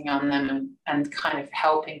commenting on them and kind of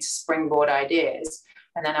helping to springboard ideas.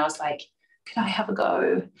 And then I was like, could I have a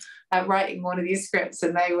go at writing one of these scripts?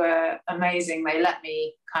 And they were amazing. They let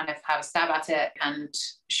me kind of have a stab at it. And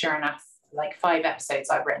sure enough, like 5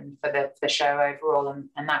 episodes I've written for the show overall.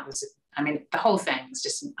 And that was, I mean, the whole thing was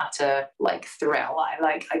just an utter like thrill.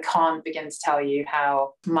 I can't begin to tell you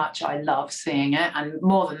how much I love seeing it. And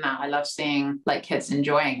more than that, I love seeing like kids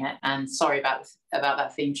enjoying it. And sorry about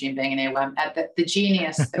that theme tune being an earworm. The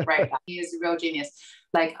genius that wrote that, he is a real genius.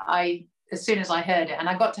 Like, as soon as I heard it, and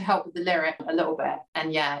I got to help with the lyric a little bit,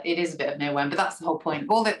 and yeah, it is a bit of an earworm, but that's the whole point.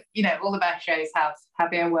 All the best shows have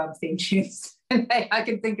earworm theme tunes. I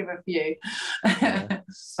can think of a few. Yeah,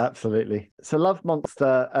 absolutely. So Love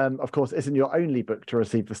Monster, of course, isn't your only book to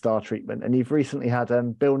receive the star treatment, and you've recently had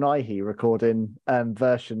Bill Nighy recording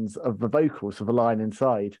versions of the vocals for The Lion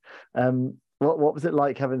Inside. What was it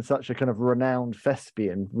like having such a kind of renowned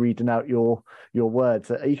thespian reading out your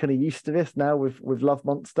words? Are you kind of used to this now with Love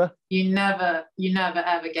Monster? You never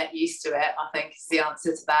ever get used to it, I think is the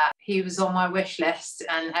answer to that. He was on my wish list,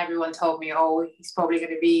 and everyone told me, oh, he's probably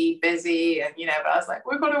going to be busy, and but I was like,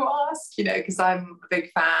 we're going to ask, because I'm a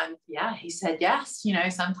big fan. Yeah, he said yes.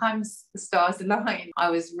 Sometimes the stars align.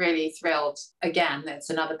 I was really thrilled. Again,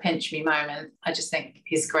 it's another pinch me moment. I just think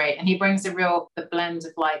he's great, and he brings the blend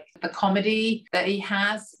of like the comedy that he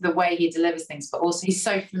has, the way he delivers things, but also he's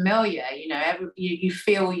so familiar. You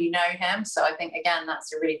feel him. So I think again,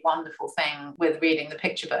 that's a really wonderful thing with reading the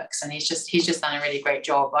picture books, and he's just done a really great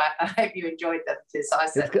job. I hope you enjoyed them, because I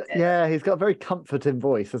said he's got a very comforting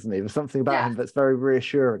voice, hasn't he? There's something about him that's very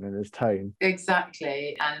reassuring in his tone.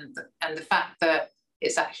 Exactly, and the fact that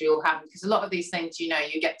it's actually all happened, because a lot of these things, you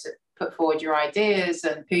get to put forward your ideas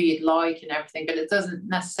and who you'd like and everything, but it doesn't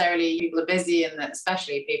necessarily, people are busy, and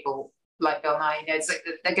especially people like Bill Nighy, it's like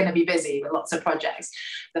they're going to be busy with lots of projects.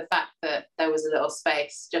 The fact that there was a little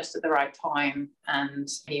space just at the right time and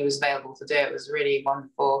he was available to do it was really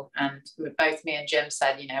wonderful. And both me and Jim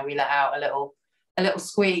said, we let out a little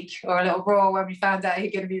squeak or a little roar when we found out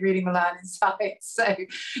you're going to be reading The Lion Inside. So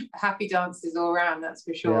happy dances all around, that's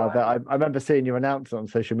for sure. Yeah, I remember seeing you announce it on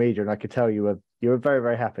social media, and I could tell you were very,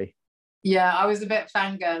 very happy. Yeah, I was a bit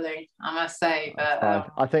fangirly, I must say,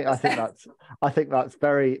 but I think that's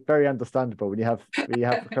very, very understandable when you have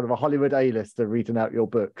kind of a Hollywood A-lister reading out your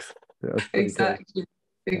books. Exactly.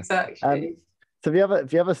 So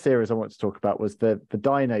the other series I want to talk about was the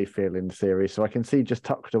DinoFeelings series. So I can see just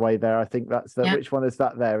tucked away there. I think that's which one is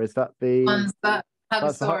that there? Is that the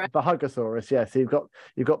That's the Hugosaurus? Yeah. So you've got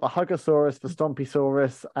the Hugosaurus, the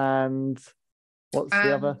Stompysaurus, and what's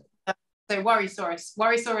the other? So Worrysaurus.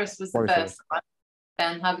 Worrysaurus was the first one,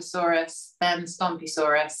 then Hugosaurus, then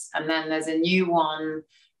Stompysaurus, and then there's a new one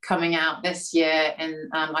coming out this year in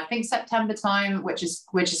I think September time, which is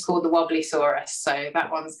called the Wobblysaurus. So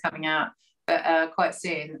that one's coming out quite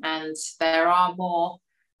soon, and there are more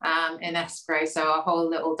in escrow. So our whole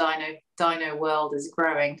little dino world is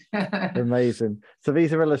growing. Amazing. So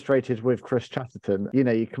these are illustrated with Chris Chatterton. You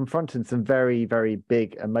know, you're confronting some very, very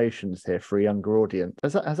big emotions here for a younger audience.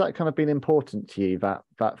 Has that kind of been important to you, that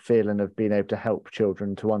feeling of being able to help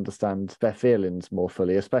children to understand their feelings more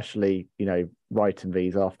fully, especially, you know, writing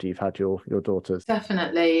these after you've had your daughters?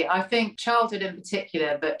 Definitely. I think childhood in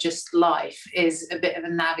particular, but just life, is a bit of a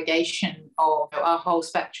navigation of our whole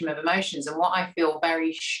spectrum of emotions. And what I feel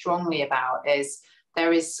very strongly about is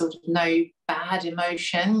there is sort of no bad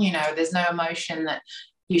emotion. You know, there's no emotion that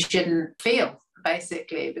you shouldn't feel,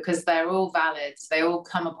 basically, because they're all valid. They all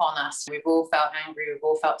come upon us. We've all felt angry, we've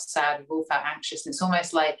all felt sad, we've all felt anxious. And it's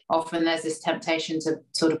almost like often there's this temptation to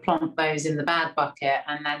sort of plonk those in the bad bucket,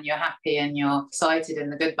 and then you're happy and you're excited in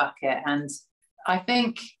the good bucket. And I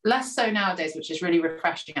think less so nowadays, which is really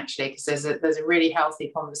refreshing, actually, because there's a really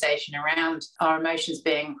healthy conversation around our emotions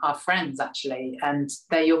being our friends, actually, and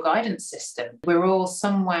they're your guidance system. We're all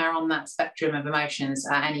somewhere on that spectrum of emotions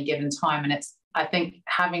at any given time, and it's, I think,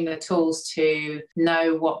 having the tools to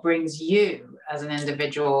know what brings you as an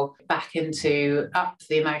individual back into up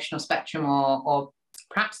the emotional spectrum, or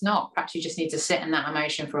perhaps not. Perhaps you just need to sit in that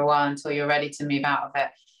emotion for a while until you're ready to move out of it.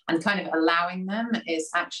 And kind of allowing them is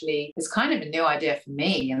kind of a new idea for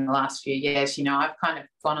me in the last few years. You know, I've kind of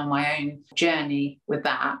gone on my own journey with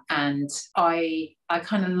that. And I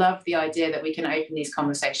kind of love the idea that we can open these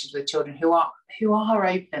conversations with children who are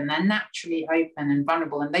open. They're naturally open and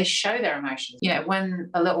vulnerable, and they show their emotions. You know, when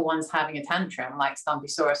a little one's having a tantrum, like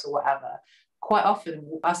Stumpysaurus or whatever, quite often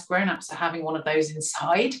us grown-ups are having one of those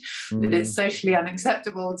inside. That it's socially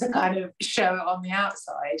unacceptable to kind of show it on the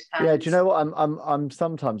outside. And yeah, do you know what, I'm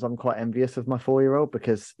sometimes quite envious of my 4-year-old,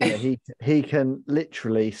 because you know, he can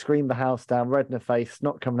literally scream the house down, red in the face,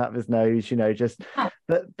 snot coming out of his nose, you know, just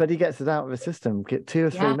but he gets it out of his system, get 2 or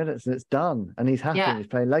 3 minutes and it's done, and he's happy, and he's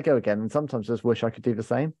playing Lego again. And sometimes I just wish I could do the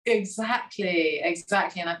same. Exactly.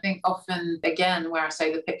 And I think often, again, where I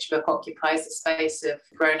say the picture book occupies the space of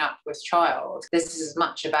grown up with child, this is as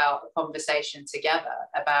much about a conversation together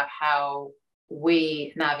about how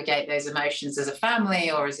we navigate those emotions as a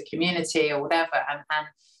family or as a community or whatever, and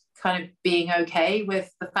kind of being okay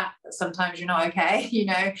with the fact that sometimes you're not okay, you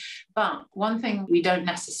know. But one thing we don't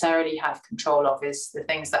necessarily have control of is the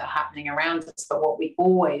things that are happening around us. But what we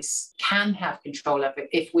always can have control of,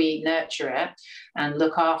 if we nurture it and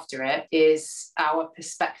look after it, is our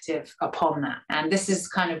perspective upon that. And this is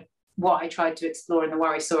kind of what I tried to explore in the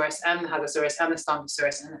Worrysaurus and the Hugosaurus and the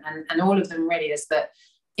Stumpysaurus and all of them, really, is that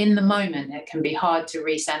in the moment it can be hard to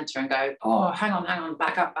recenter and go, oh, hang on,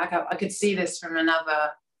 back up. I could see this from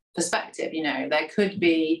another perspective. You know, there could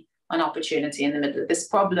be an opportunity in the middle of this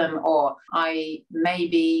problem, or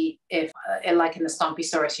if like in the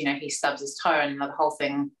Stumpysaurus, you know, he stubs his toe and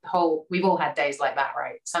we've all had days like that,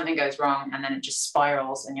 right? Something goes wrong and then it just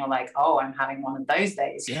spirals and you're like, oh, I'm having one of those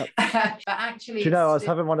days. Yep. But actually, do you know, I was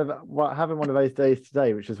having one of those days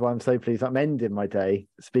today, which is why I'm so pleased I'm ending my day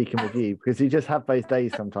speaking with you, because you just have those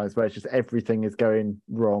days sometimes where it's just everything is going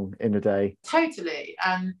wrong in a day. Totally.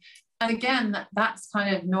 And again, that's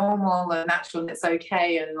kind of normal and natural, and it's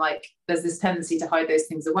okay. And like, there's this tendency to hide those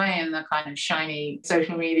things away in the kind of shiny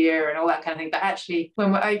social media and all that kind of thing. But actually,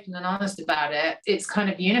 when we're open and honest about it, it's kind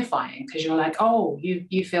of unifying, because you're like, oh,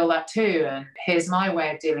 you feel that too, and here's my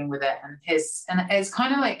way of dealing with it. And it's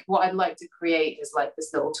kind of like, what I'd like to create is like this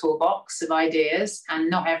little toolbox of ideas, and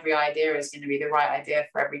not every idea is going to be the right idea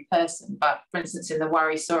for every person. But for instance, in the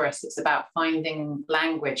Worrysaurus, it's about finding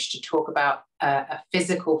language to talk about a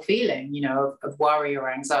physical feeling, you know, of worry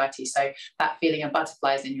or anxiety. So that feeling of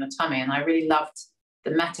butterflies in your tummy. And I really loved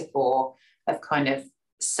the metaphor of kind of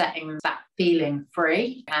setting that feeling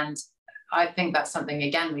free. And I think that's something,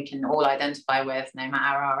 again, we can all identify with, no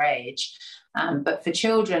matter our age. But for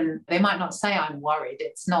children, they might not say, I'm worried.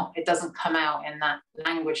 It doesn't come out in that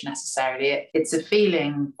language necessarily. It's a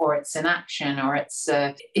feeling, or it's an action, or it's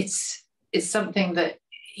something that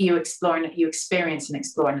you experience and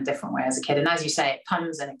explore in a different way as a kid. And as you say, it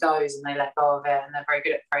comes and it goes, and they let go of it, and they're very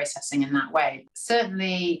good at processing in that way.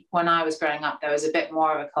 Certainly when I was growing up, there was a bit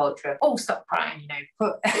more of a culture of, oh, stop crying,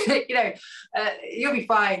 you'll be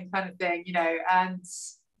fine, kind of thing, you know. And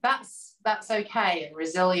that's okay, and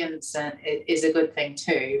resilience is a good thing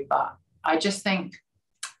too. But I just think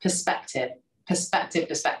perspective.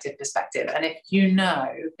 And if you know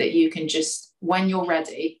that you can just, when you're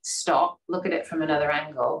ready, stop, look at it from another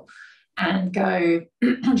angle and go,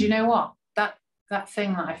 do you know what? that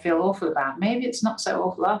thing that I feel awful about, maybe it's not so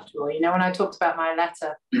awful after all. You know, when I talked about my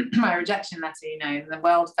letter, my rejection letter, you know, the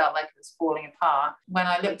world felt like it was falling apart. When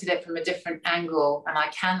I looked at it from a different angle, and I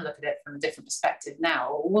can look at it from a different perspective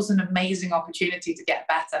now, it was an amazing opportunity to get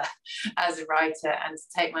better as a writer and to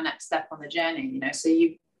take my next step on the journey, you know. So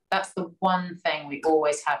that's the one thing we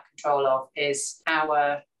always have control of, is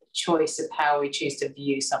our choice of how we choose to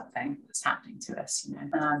view something that's happening to us, you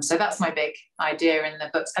know. So that's my big idea in the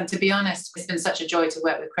books. And to be honest, it's been such a joy to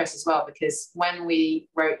work with Chris as well, because when we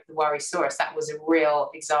wrote The Worrysaurus, that was a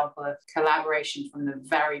real example of collaboration from the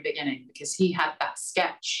very beginning, because he had that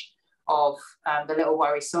sketch of the little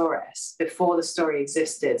Worrysaurus before the story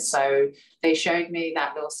existed. So they showed me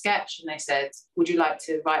that little sketch and they said, would you like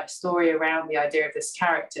to write a story around the idea of this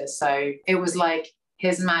character? So it was like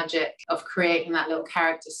his magic of creating that little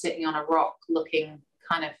character sitting on a rock looking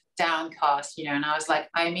kind of downcast, you know. And I was like,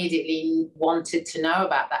 I immediately wanted to know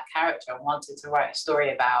about that character and wanted to write a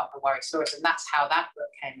story about the Worrysaurus, and that's how that book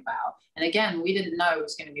came about. And again, we didn't know it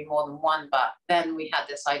was going to be more than one, but then we had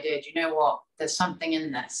this idea, do you know what, there's something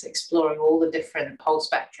in this, exploring all the different whole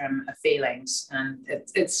spectrum of feelings, and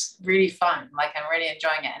it's really fun. Like, I'm really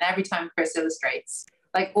enjoying it. And every time Chris illustrates,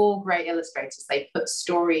 like all great illustrators, they put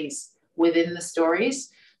stories within the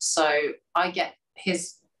stories. So I get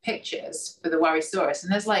his pictures for the Worrysaurus,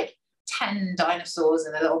 and there's like 10 dinosaurs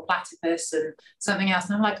and a little platypus and something else,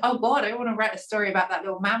 and I'm like, oh god, I want to write a story about that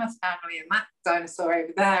little mammoth family and that dinosaur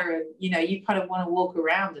over there. And you know, you kind of want to walk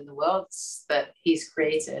around in the worlds that he's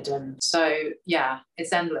created. And so yeah,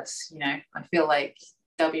 it's endless, you know. I feel like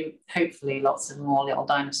there'll be hopefully lots of more little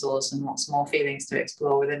dinosaurs and lots more feelings to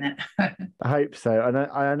explore within it. I hope so. And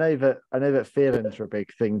I know that feelings are a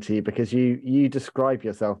big thing to you, because you describe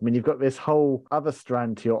yourself. I mean, you've got this whole other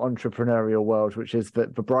strand to your entrepreneurial world, which is the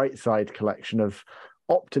Bright Side collection of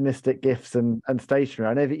optimistic gifts and stationery.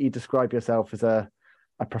 I know that you describe yourself as a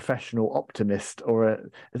professional optimist, or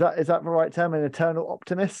is that the right term, an eternal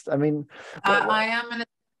optimist? I mean, I am an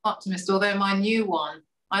optimist, although my new one,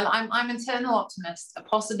 I'm an eternal optimist, a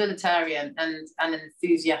possibilitarian, and an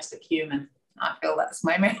enthusiastic human. I feel that's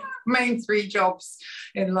my main three jobs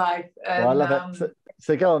in life. And, well, I love it.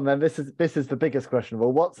 So go on then. This is the biggest question of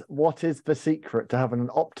all. What is the secret to having an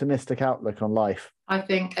optimistic outlook on life? I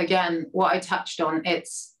think, again, what I touched on,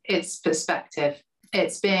 it's perspective.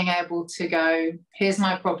 It's being able to go, here's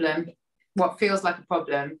my problem. What feels like a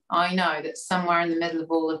problem, I know that somewhere in the middle of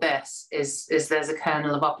all of this is there's a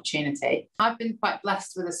kernel of opportunity. I've been quite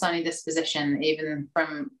blessed with a sunny disposition, even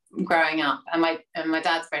from growing up, and my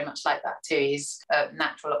dad's very much like that too. He's a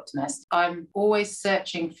natural optimist. I'm always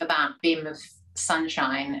searching for that beam of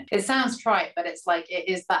sunshine. It sounds trite, but it's like, it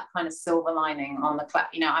is that kind of silver lining on the cloud.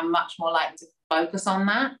 You know, I'm much more likely to focus on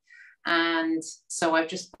that. And so I've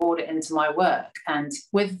just brought it into my work. And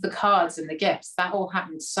with the cards and the gifts, that all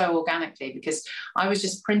happened so organically, because I was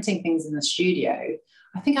just printing things in the studio.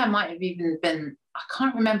 I think I might have even been, I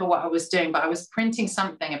can't remember what I was doing, but I was printing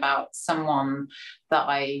something about someone that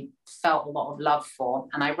I felt a lot of love for.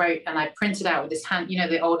 And I wrote, and I printed out with this hand, you know,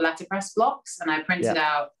 the old letterpress blocks, and I printed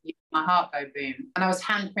out My Heart Go Boom. And I was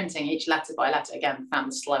hand printing each letter by letter. Again,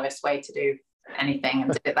 found the slowest way to do anything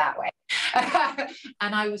and did it that way.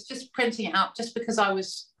 And I was just printing it out just because I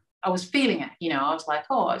was feeling it, you know. I was like,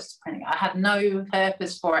 oh, I was just printing it. I had no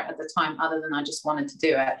purpose for it at the time other than I just wanted to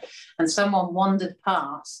do it. And someone wandered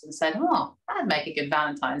past and said, oh, that'd make a good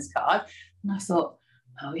Valentine's card. And I thought,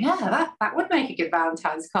 oh yeah, that would make a good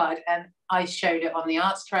Valentine's card. And I showed it on the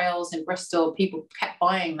arts trails in Bristol. People kept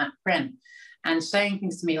buying that print and saying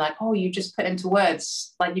things to me like, oh, you just put into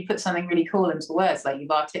words, like you put something really cool into words, like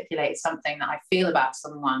you've articulated something that I feel about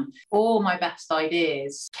someone. All my best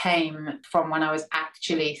ideas came from when I was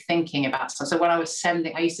actually thinking about stuff. So when I was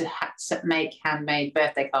sending, I used to make handmade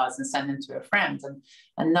birthday cards and send them to a friend. And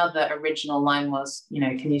another original line was, you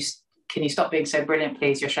know, can you stop being so brilliant,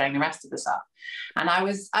 please? You're showing the rest of us up. And that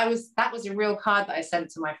was a real card that I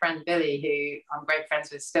sent to my friend Billy, who I'm great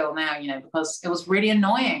friends with still now, you know, because it was really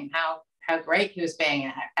annoying how great he was being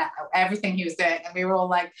at everything he was doing. And we were all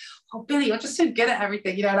like, oh, Billy, you're just so good at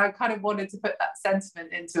everything, you know. And I kind of wanted to put that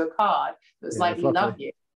sentiment into a card. It was like, we love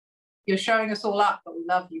you. You're showing us all up, but we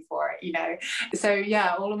love you for it, you know. So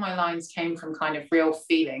yeah, all of my lines came from kind of real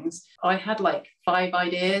feelings. I had like 5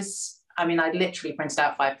 ideas. I mean, I literally printed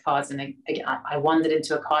out 5 cards, and again, I wandered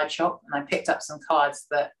into a card shop and I picked up some cards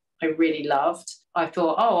that I really loved. I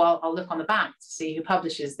thought, oh, I'll look on the back to see who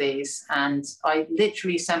publishes these. And I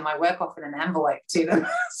literally sent my work off in an envelope to them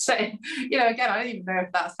saying, you know, again, I don't even know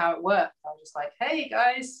if that's how it worked. I was just like, hey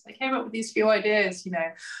guys, I came up with these few ideas, you know.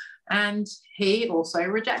 And he also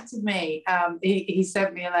rejected me. He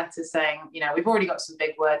sent me a letter saying, you know, we've already got some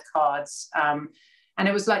big word cards. And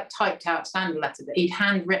it was like typed out standard letter, but he'd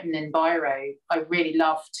handwritten in biro, I really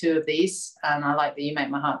love two of these. And I like that you make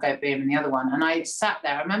my heart go boom, and the other one. And I sat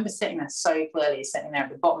there, I remember sitting there so clearly, sitting there at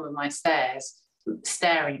the bottom of my stairs,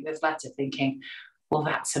 staring at this letter thinking, well,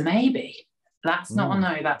 that's a maybe. That's not a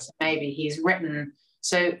no, that's a maybe. He's written.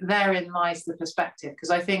 So therein lies the perspective. Because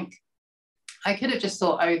I think I could have just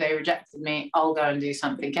thought, oh, they rejected me, I'll go and do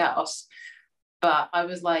something else. But I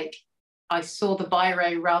was like, I saw the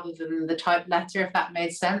biro rather than the typed letter, if that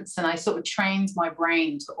made sense. And I sort of trained my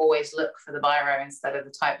brain to always look for the biro instead of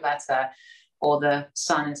the typed letter, or the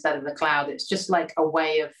sun instead of the cloud. It's just like a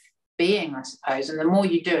way of being, I suppose. And the more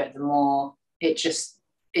you do it, the more it just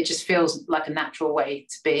feels like a natural way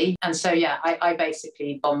to be. And so, yeah, I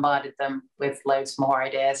basically bombarded them with loads more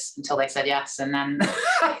ideas until they said yes. And then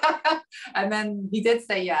and then he did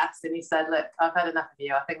say yes. And he said, look, I've had enough of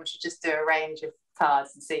you. I think we should just do a range of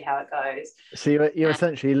cards and see how it goes. So you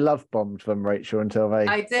essentially love bombed them, Rachel, until they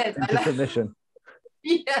I did into submission.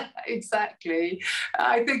 Yeah, exactly.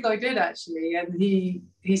 I think I did actually. And he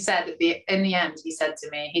said in the end, he said to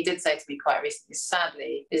me, he did say to me quite recently,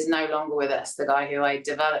 sadly, is no longer with us, the guy who I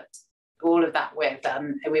developed all of that with.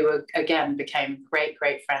 And we became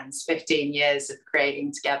great friends, 15 years of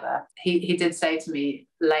creating together. He did say to me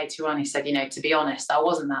later on, he said, you know, to be honest, I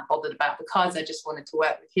wasn't that bothered about the cards. I just wanted to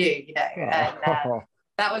work with you, you know. And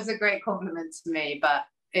that was a great compliment to me. But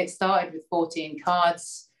it started with 14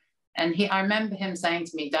 cards. And I remember him saying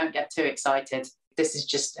to me, don't get too excited.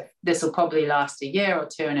 This will probably last a year or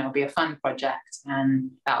two and it'll be a fun project,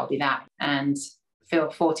 and that'll be that. And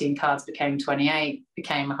 14 cards became 28,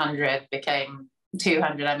 became 100, became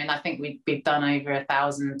 200. I mean, I think we've done over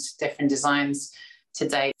 1,000 different designs to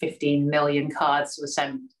date. 15 million cards were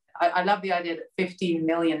sent. I love the idea that 15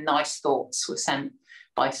 million nice thoughts were sent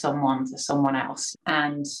by someone to someone else.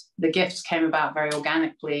 And the gifts came about very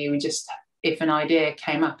organically. If an idea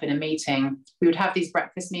came up in a meeting, we would have these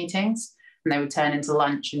breakfast meetings and they would turn into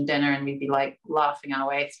lunch and dinner, and we'd be like laughing our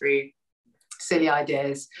way through silly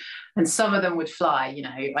ideas. And some of them would fly. You know,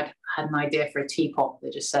 I had an idea for a teapot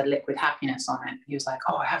that just said liquid happiness on it. He was like,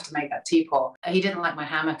 oh, I have to make that teapot. He didn't like my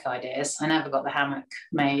hammock ideas. I never got the hammock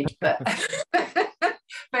made, but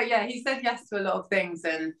but yeah, he said yes to a lot of things.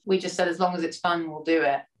 And we just said, as long as it's fun, we'll do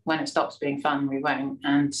it. When it stops being fun, we won't.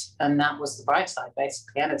 And that was the bright side,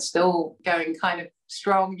 basically. And it's still going kind of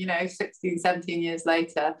strong, you know, 16, 17 years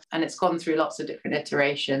later. And it's gone through lots of different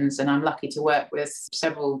iterations. And I'm lucky to work with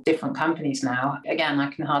several different companies now. Again, I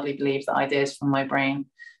can hardly believe that ideas from my brain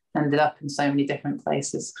ended up in so many different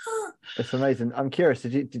places. It's amazing. I'm curious,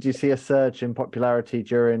 did you see a surge in popularity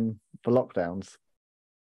during the lockdowns?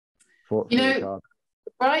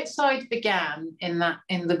 Bright side began in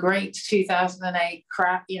the great 2008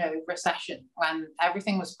 recession, when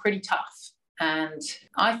everything was pretty tough. And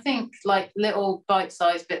I think like little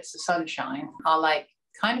bite-sized bits of sunshine are like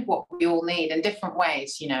kind of what we all need in different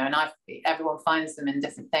ways, you know, and everyone finds them in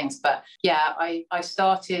different things. But yeah, I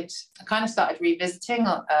kind of started revisiting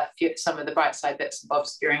some of the bright side bits and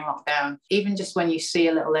bobs during lockdown. Even just when you see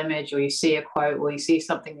a little image, or you see a quote, or you see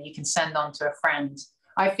something that you can send on to a friend,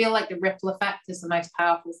 I feel like the ripple effect is the most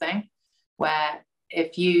powerful thing, where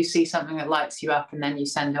if you see something that lights you up and then you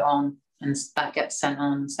send it on, and that gets sent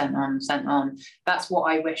on, that's what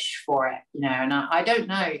I wish for it, you know. And I don't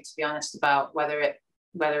know, to be honest, about whether it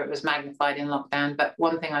was magnified in lockdown, but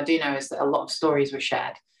one thing I do know is that a lot of stories were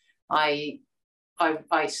shared. I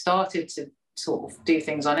started to sort of do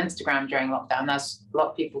things on Instagram during lockdown, as a lot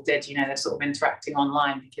of people did, you know. They're sort of interacting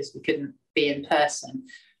online because we couldn't be in person.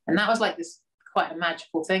 And that was like this quite a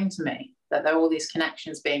magical thing to me, that there are all these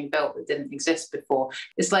connections being built that didn't exist before.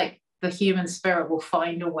 It's like the human spirit will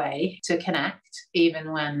find a way to connect,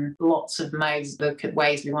 even when lots of ways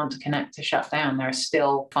we want to connect to shut down. There is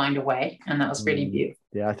still find a way, and that was really beautiful.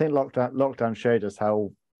 Yeah, I think lockdown showed us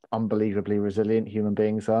how unbelievably resilient human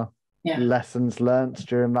beings are. Yeah. Lessons learnt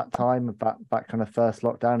during that time, that kind of first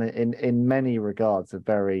lockdown, in many regards, a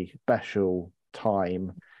very special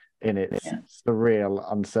time in its surreal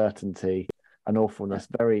uncertainty and awfulness.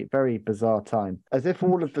 Very, very bizarre time. As if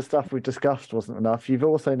all of the stuff we discussed wasn't enough, you've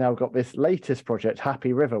also now got this latest project,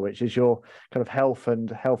 Happy River, which is your kind of health and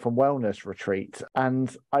wellness retreat.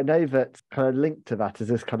 And I know that kind of linked to that is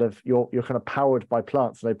this kind of you're kind of powered by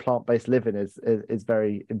plants. So plant-based living is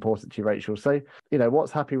very important to you, Rachel. So, you know,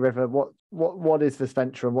 what's Happy River? What is this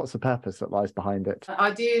venture and what's the purpose that lies behind it?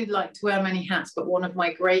 I do like to wear many hats, but one of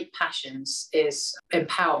my great passions is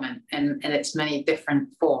empowerment in its many different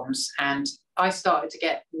forms. And I started to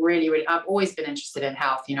get really, I've always been interested in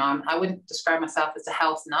health. You know, I wouldn't describe myself as a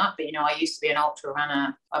health nut, but, you know, I used to be an ultra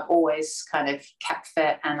runner. I've always kind of kept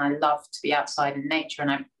fit, and I love to be outside in nature.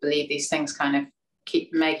 And I believe these things kind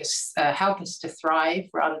of help us to thrive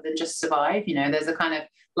rather than just survive. You know, there's a kind of,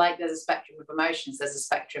 like there's a spectrum of emotions, there's a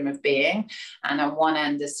spectrum of being, and on one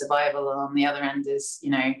end is survival, and on the other end is, you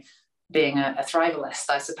know, being a thrivalist,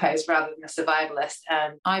 I suppose, rather than a survivalist.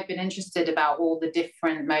 And I've been interested about all the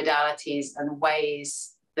different modalities and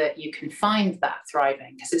ways that you can find that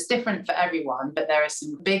thriving, because it's different for everyone, but there are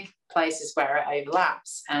some big places where it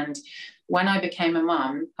overlaps. And when I became a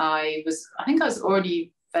mum, I think I was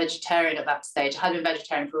already vegetarian at that stage. I had been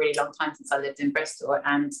vegetarian for a really long time since I lived in Bristol,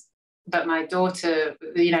 but my daughter,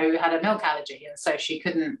 you know, had a milk allergy, and so she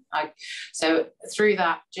couldn't. So through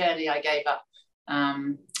that journey, I gave up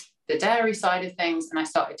the dairy side of things, and I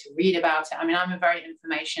started to read about it. I mean, I'm a very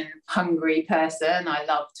information hungry person. I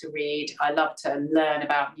love to read. I love to learn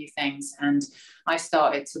about new things, and I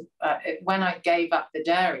started to. When I gave up the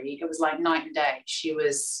dairy, it was like night and day. She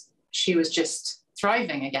was just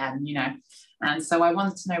thriving again, you know. And so I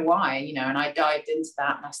wanted to know why, you know, and I dived into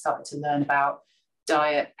that, and I started to learn about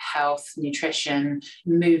diet, health, nutrition,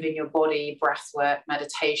 moving your body, breath work,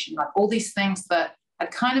 meditation, like all these things that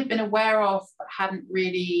I'd kind of been aware of, but hadn't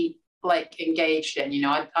really like engaged in. You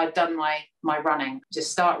know, I'd done my running,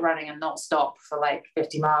 just start running and not stop for like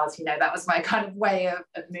 50 miles. You know, that was my kind of way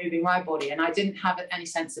of moving my body. And I didn't have any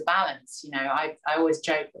sense of balance. You know, I always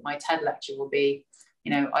joke that my TED lecture will be,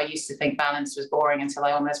 you know, I used to think balance was boring until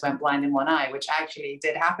I almost went blind in one eye, which actually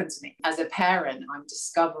did happen to me. As a parent, I'm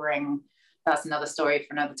discovering, that's another story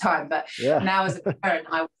for another time, but now as a parent,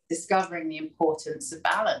 I was discovering the importance of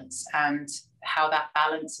balance and how that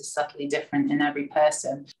balance is subtly different in every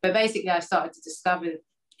person. But basically, I started to discover,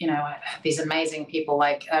 you know, these amazing people,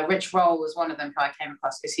 like Rich Roll was one of them who I came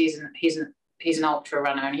across, because he's an ultra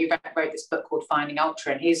runner, and he wrote this book called Finding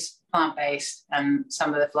Ultra, and he's plant-based, and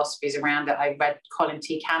some of the philosophies around it. I read Colin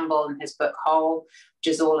T. Campbell and his book Whole,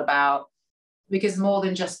 which is all about, because more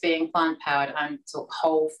than just being plant-powered, I'm sort of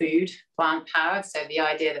whole food plant-powered. So the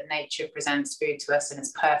idea that nature presents food to us in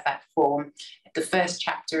its perfect form. The first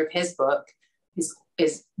chapter of his book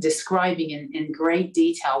is describing in great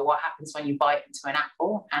detail what happens when you bite into an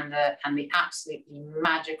apple, and the absolutely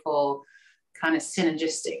magical kind of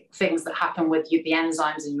synergistic things that happen with the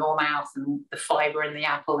enzymes in your mouth and the fiber in the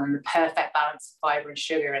apple and the perfect balance of fiber and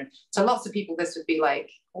sugar. And so lots of people, this would be like,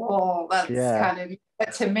 oh, that's kind of,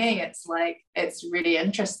 but to me, it's like, it's really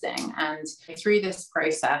interesting. And through this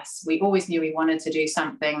process, we always knew we wanted to do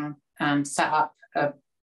something, set up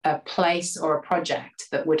a place or a project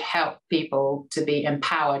that would help people to be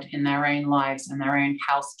empowered in their own lives and their own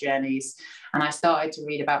health journeys. And I started to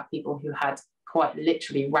read about people who had quite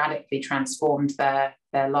literally radically transformed their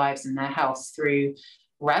lives and their health through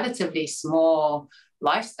relatively small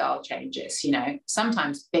lifestyle changes, you know,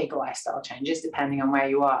 sometimes big lifestyle changes depending on where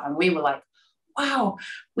you are. And we were like, wow,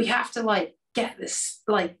 we have to get this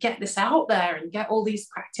out there and get all these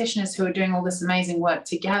practitioners who are doing all this amazing work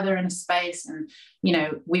together in a space. And, you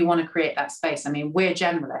know, we want to create that space. I mean, we're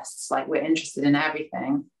generalists, like we're interested in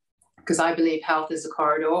everything, because I believe health is a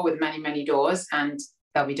corridor with many, many doors, and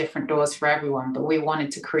there'll be different doors for everyone, but we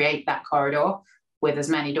wanted to create that corridor with as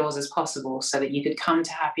many doors as possible so that you could come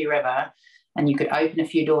to Happy River and you could open a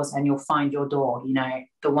few doors and you'll find your door, you know,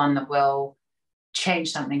 the one that will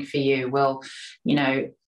change something for you. Will, you know,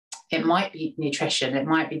 it might be nutrition, it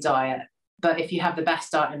might be diet, but if you have the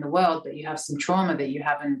best diet in the world, but you have some trauma that you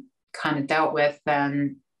haven't kind of dealt with,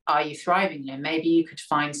 then are you thriving? You know, maybe you could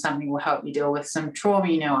find something will help you deal with some trauma.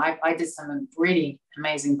 You know, I did some really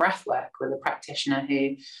amazing breath work with a practitioner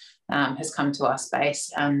who has come to our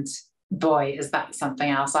space, and boy, is that something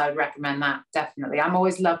else. I would recommend that, definitely. I'm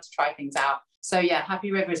always love to try things out. So yeah,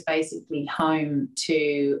 Happy River is basically home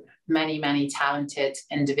to many, many talented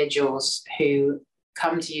individuals who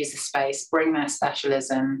come to use the space, bring their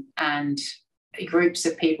specialism, and groups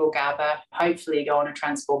of people gather, hopefully go on a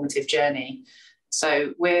transformative journey.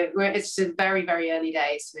 So it's a very, very early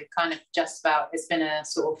days. We've kind of it's been a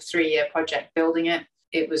sort of 3-year project building it.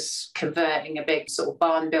 It was converting a big sort of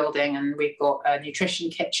barn building, and we've got a nutrition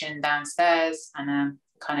kitchen downstairs and a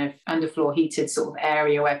kind of underfloor heated sort of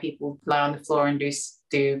area where people lie on the floor and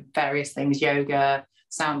do various things, yoga,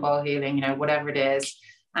 sound bowl healing, you know, whatever it is.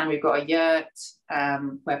 And we've got a yurt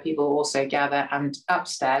where people also gather, and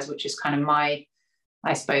upstairs, which is kind of my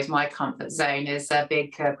I suppose my comfort zone is a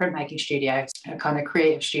big printmaking studio, a kind of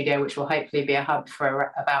creative studio, which will hopefully be a hub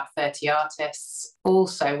for about 30 artists.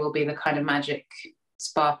 Also will be the kind of magic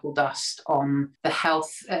sparkle dust on the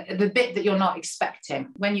health, the bit that you're not expecting.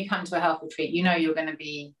 When you come to a health retreat, you know you're going to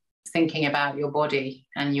be thinking about your body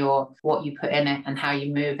and what you put in it and how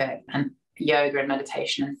you move it, and yoga and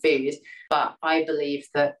meditation and food. But I believe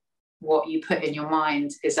that what you put in your mind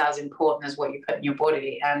is as important as what you put in your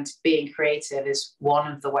body, and being creative is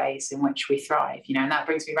one of the ways in which we thrive, and that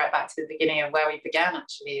brings me right back to the beginning of where we began,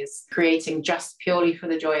 actually, is creating just purely for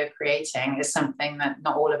the joy of creating is something that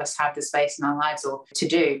not all of us have the space in our lives or to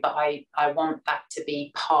do, but I want that to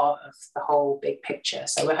be part of the whole big picture.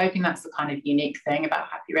 So we're hoping that's the kind of unique thing about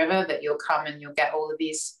Happy River, that you'll come and you'll get all of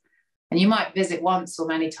these. And you might visit once or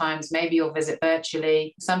many times, maybe you'll visit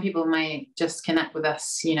virtually. Some people may just connect with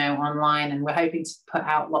us, online, and we're hoping to put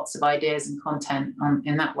out lots of ideas and content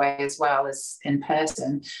in that way as well as in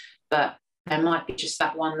person. But there might be just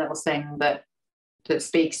that one little thing that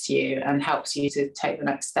speaks to you and helps you to take the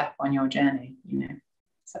next step on your journey,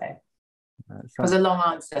 So it was a long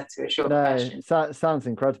answer to a short question. It sounds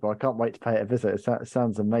incredible. I can't wait to pay it a visit. It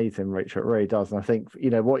sounds amazing, Rachel. It really does. And I think,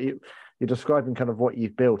 what you're describing kind of what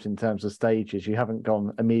you've built in terms of stages. You haven't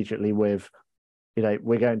gone immediately with,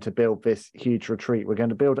 we're going to build this huge retreat. We're going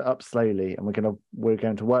to build it up slowly, and we're going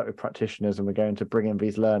to work with practitioners, and we're going to bring in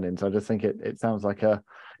these learnings. I just think it sounds like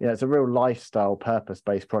it's a real lifestyle,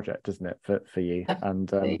 purpose-based project, isn't it, for you? And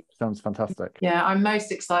sounds fantastic. Yeah, I'm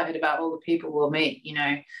most excited about all the people we'll meet.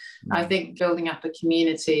 I think building up a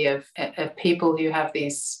community of people who have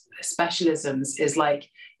these specialisms is like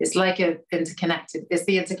the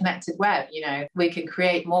interconnected web. We can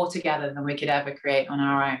create more together than we could ever create on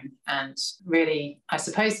our own. And really, I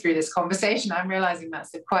suppose through this conversation, I'm realizing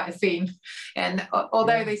that's quite a theme. And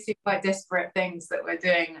although they seem quite disparate things that we're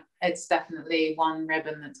doing, it's definitely one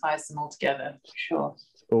ribbon that ties them all together, for sure.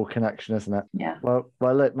 It's all connection, isn't it? Yeah. Well,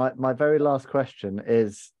 look, my very last question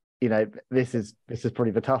is, this is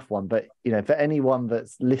probably the tough one, but for anyone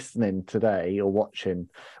that's listening today or watching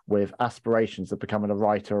with aspirations of becoming a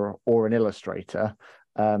writer or an illustrator,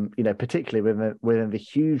 particularly within the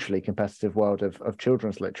hugely competitive world of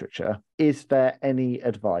children's literature, is there any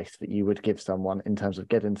advice that you would give someone in terms of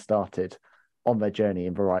getting started on their journey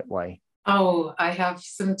in the right way? Oh, I have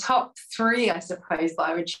some top three, I suppose, that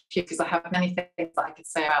I would choose, because I have many things that I could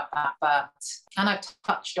say about that. And I've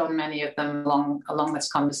touched on many of them along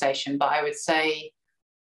this conversation. But I would say,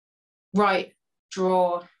 write,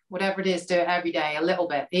 draw, whatever it is, do it every day, a little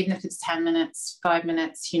bit, even if it's 10 minutes, 5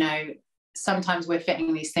 minutes. Sometimes we're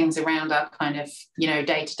fitting these things around our kind of,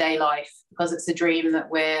 day-to-day life because it's a dream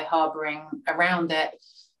that we're harboring around it.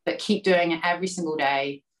 But keep doing it every single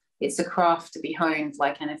day. It's a craft to be honed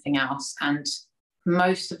like anything else. And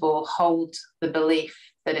most of all, hold the belief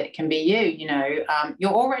that it can be you.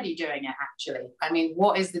 You're already doing it, actually. I mean,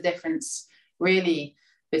 what is the difference really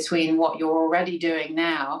between what you're already doing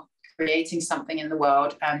now, creating something in the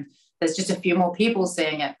world, and there's just a few more people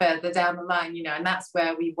seeing it further down the line, and that's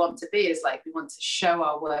where we want to be, is like we want to show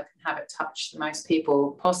our work and have it touch the most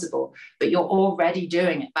people possible. But you're already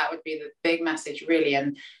doing it. That would be the big message, really.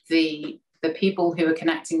 And the people who are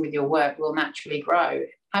connecting with your work will naturally grow.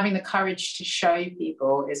 Having the courage to show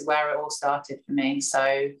people is where it all started for me.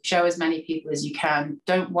 So show as many people as you can.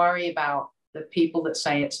 Don't worry about the people that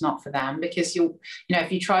say it's not for them, because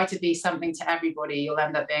if you try to be something to everybody, you'll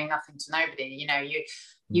end up being nothing to nobody.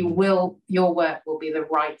 Your work will be the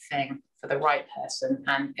right thing for the right person.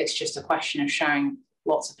 And it's just a question of showing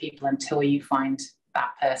lots of people until you find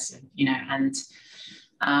that person,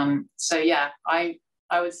 so yeah,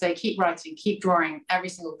 I would say keep writing, keep drawing every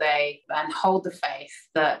single day, and hold the faith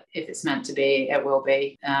that if it's meant to be, it will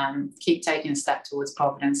be. Keep taking a step towards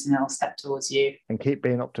Providence and it'll step towards you. And keep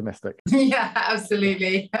being optimistic. Yeah,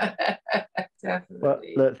 absolutely. Definitely. Well,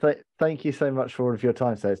 look, thank you so much for all of your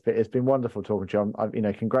time today. It's been wonderful talking to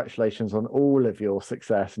you. Congratulations on all of your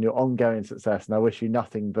success and your ongoing success. And I wish you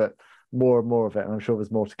nothing but more and more of it, and I'm sure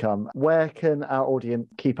there's more to come. Where can our audience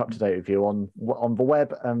keep up to date with you on the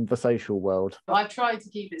web and the social world? I've tried to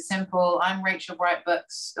keep it simple. I'm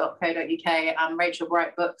rachelbrightbooks.co.uk. I'm Rachel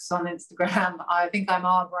Bright Books on Instagram. I think I'm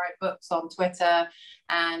R Bright Books on Twitter.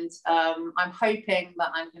 And I'm hoping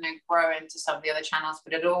that I'm going to grow into some of the other channels,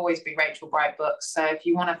 but it'll always be Rachel Bright Books. So if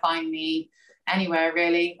you want to find me anywhere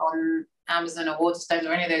really, on Amazon or Waterstones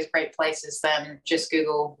or any of those great places, then just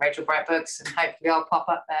Google Rachel Bright Books and hopefully I'll pop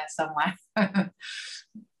up there somewhere.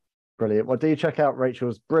 Brilliant. Well, do check out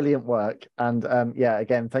Rachel's brilliant work. And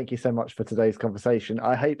again, thank you so much for today's conversation.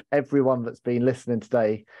 I hope everyone that's been listening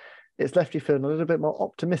today, it's left you feeling a little bit more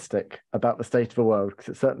optimistic about the state of the world, because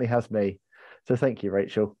it certainly has me. So thank you,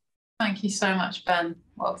 Rachel. Thank you so much, Ben.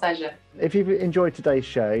 What a pleasure. If you've enjoyed today's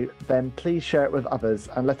show, then please share it with others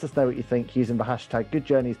and let us know what you think using the hashtag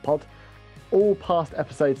GoodJourneysPod. All past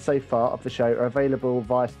episodes so far of the show are available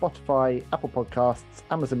via Spotify, Apple Podcasts,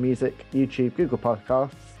 Amazon Music, YouTube, Google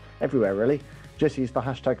Podcasts, everywhere really. Just use the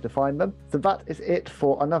hashtag to find them. So that is it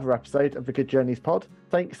for another episode of the Good Journeys Pod.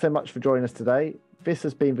 Thanks so much for joining us today. This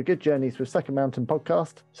has been the Good Journeys with Second Mountain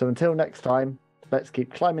podcast. So until next time, let's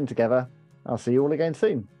keep climbing together. I'll see you all again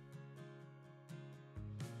soon.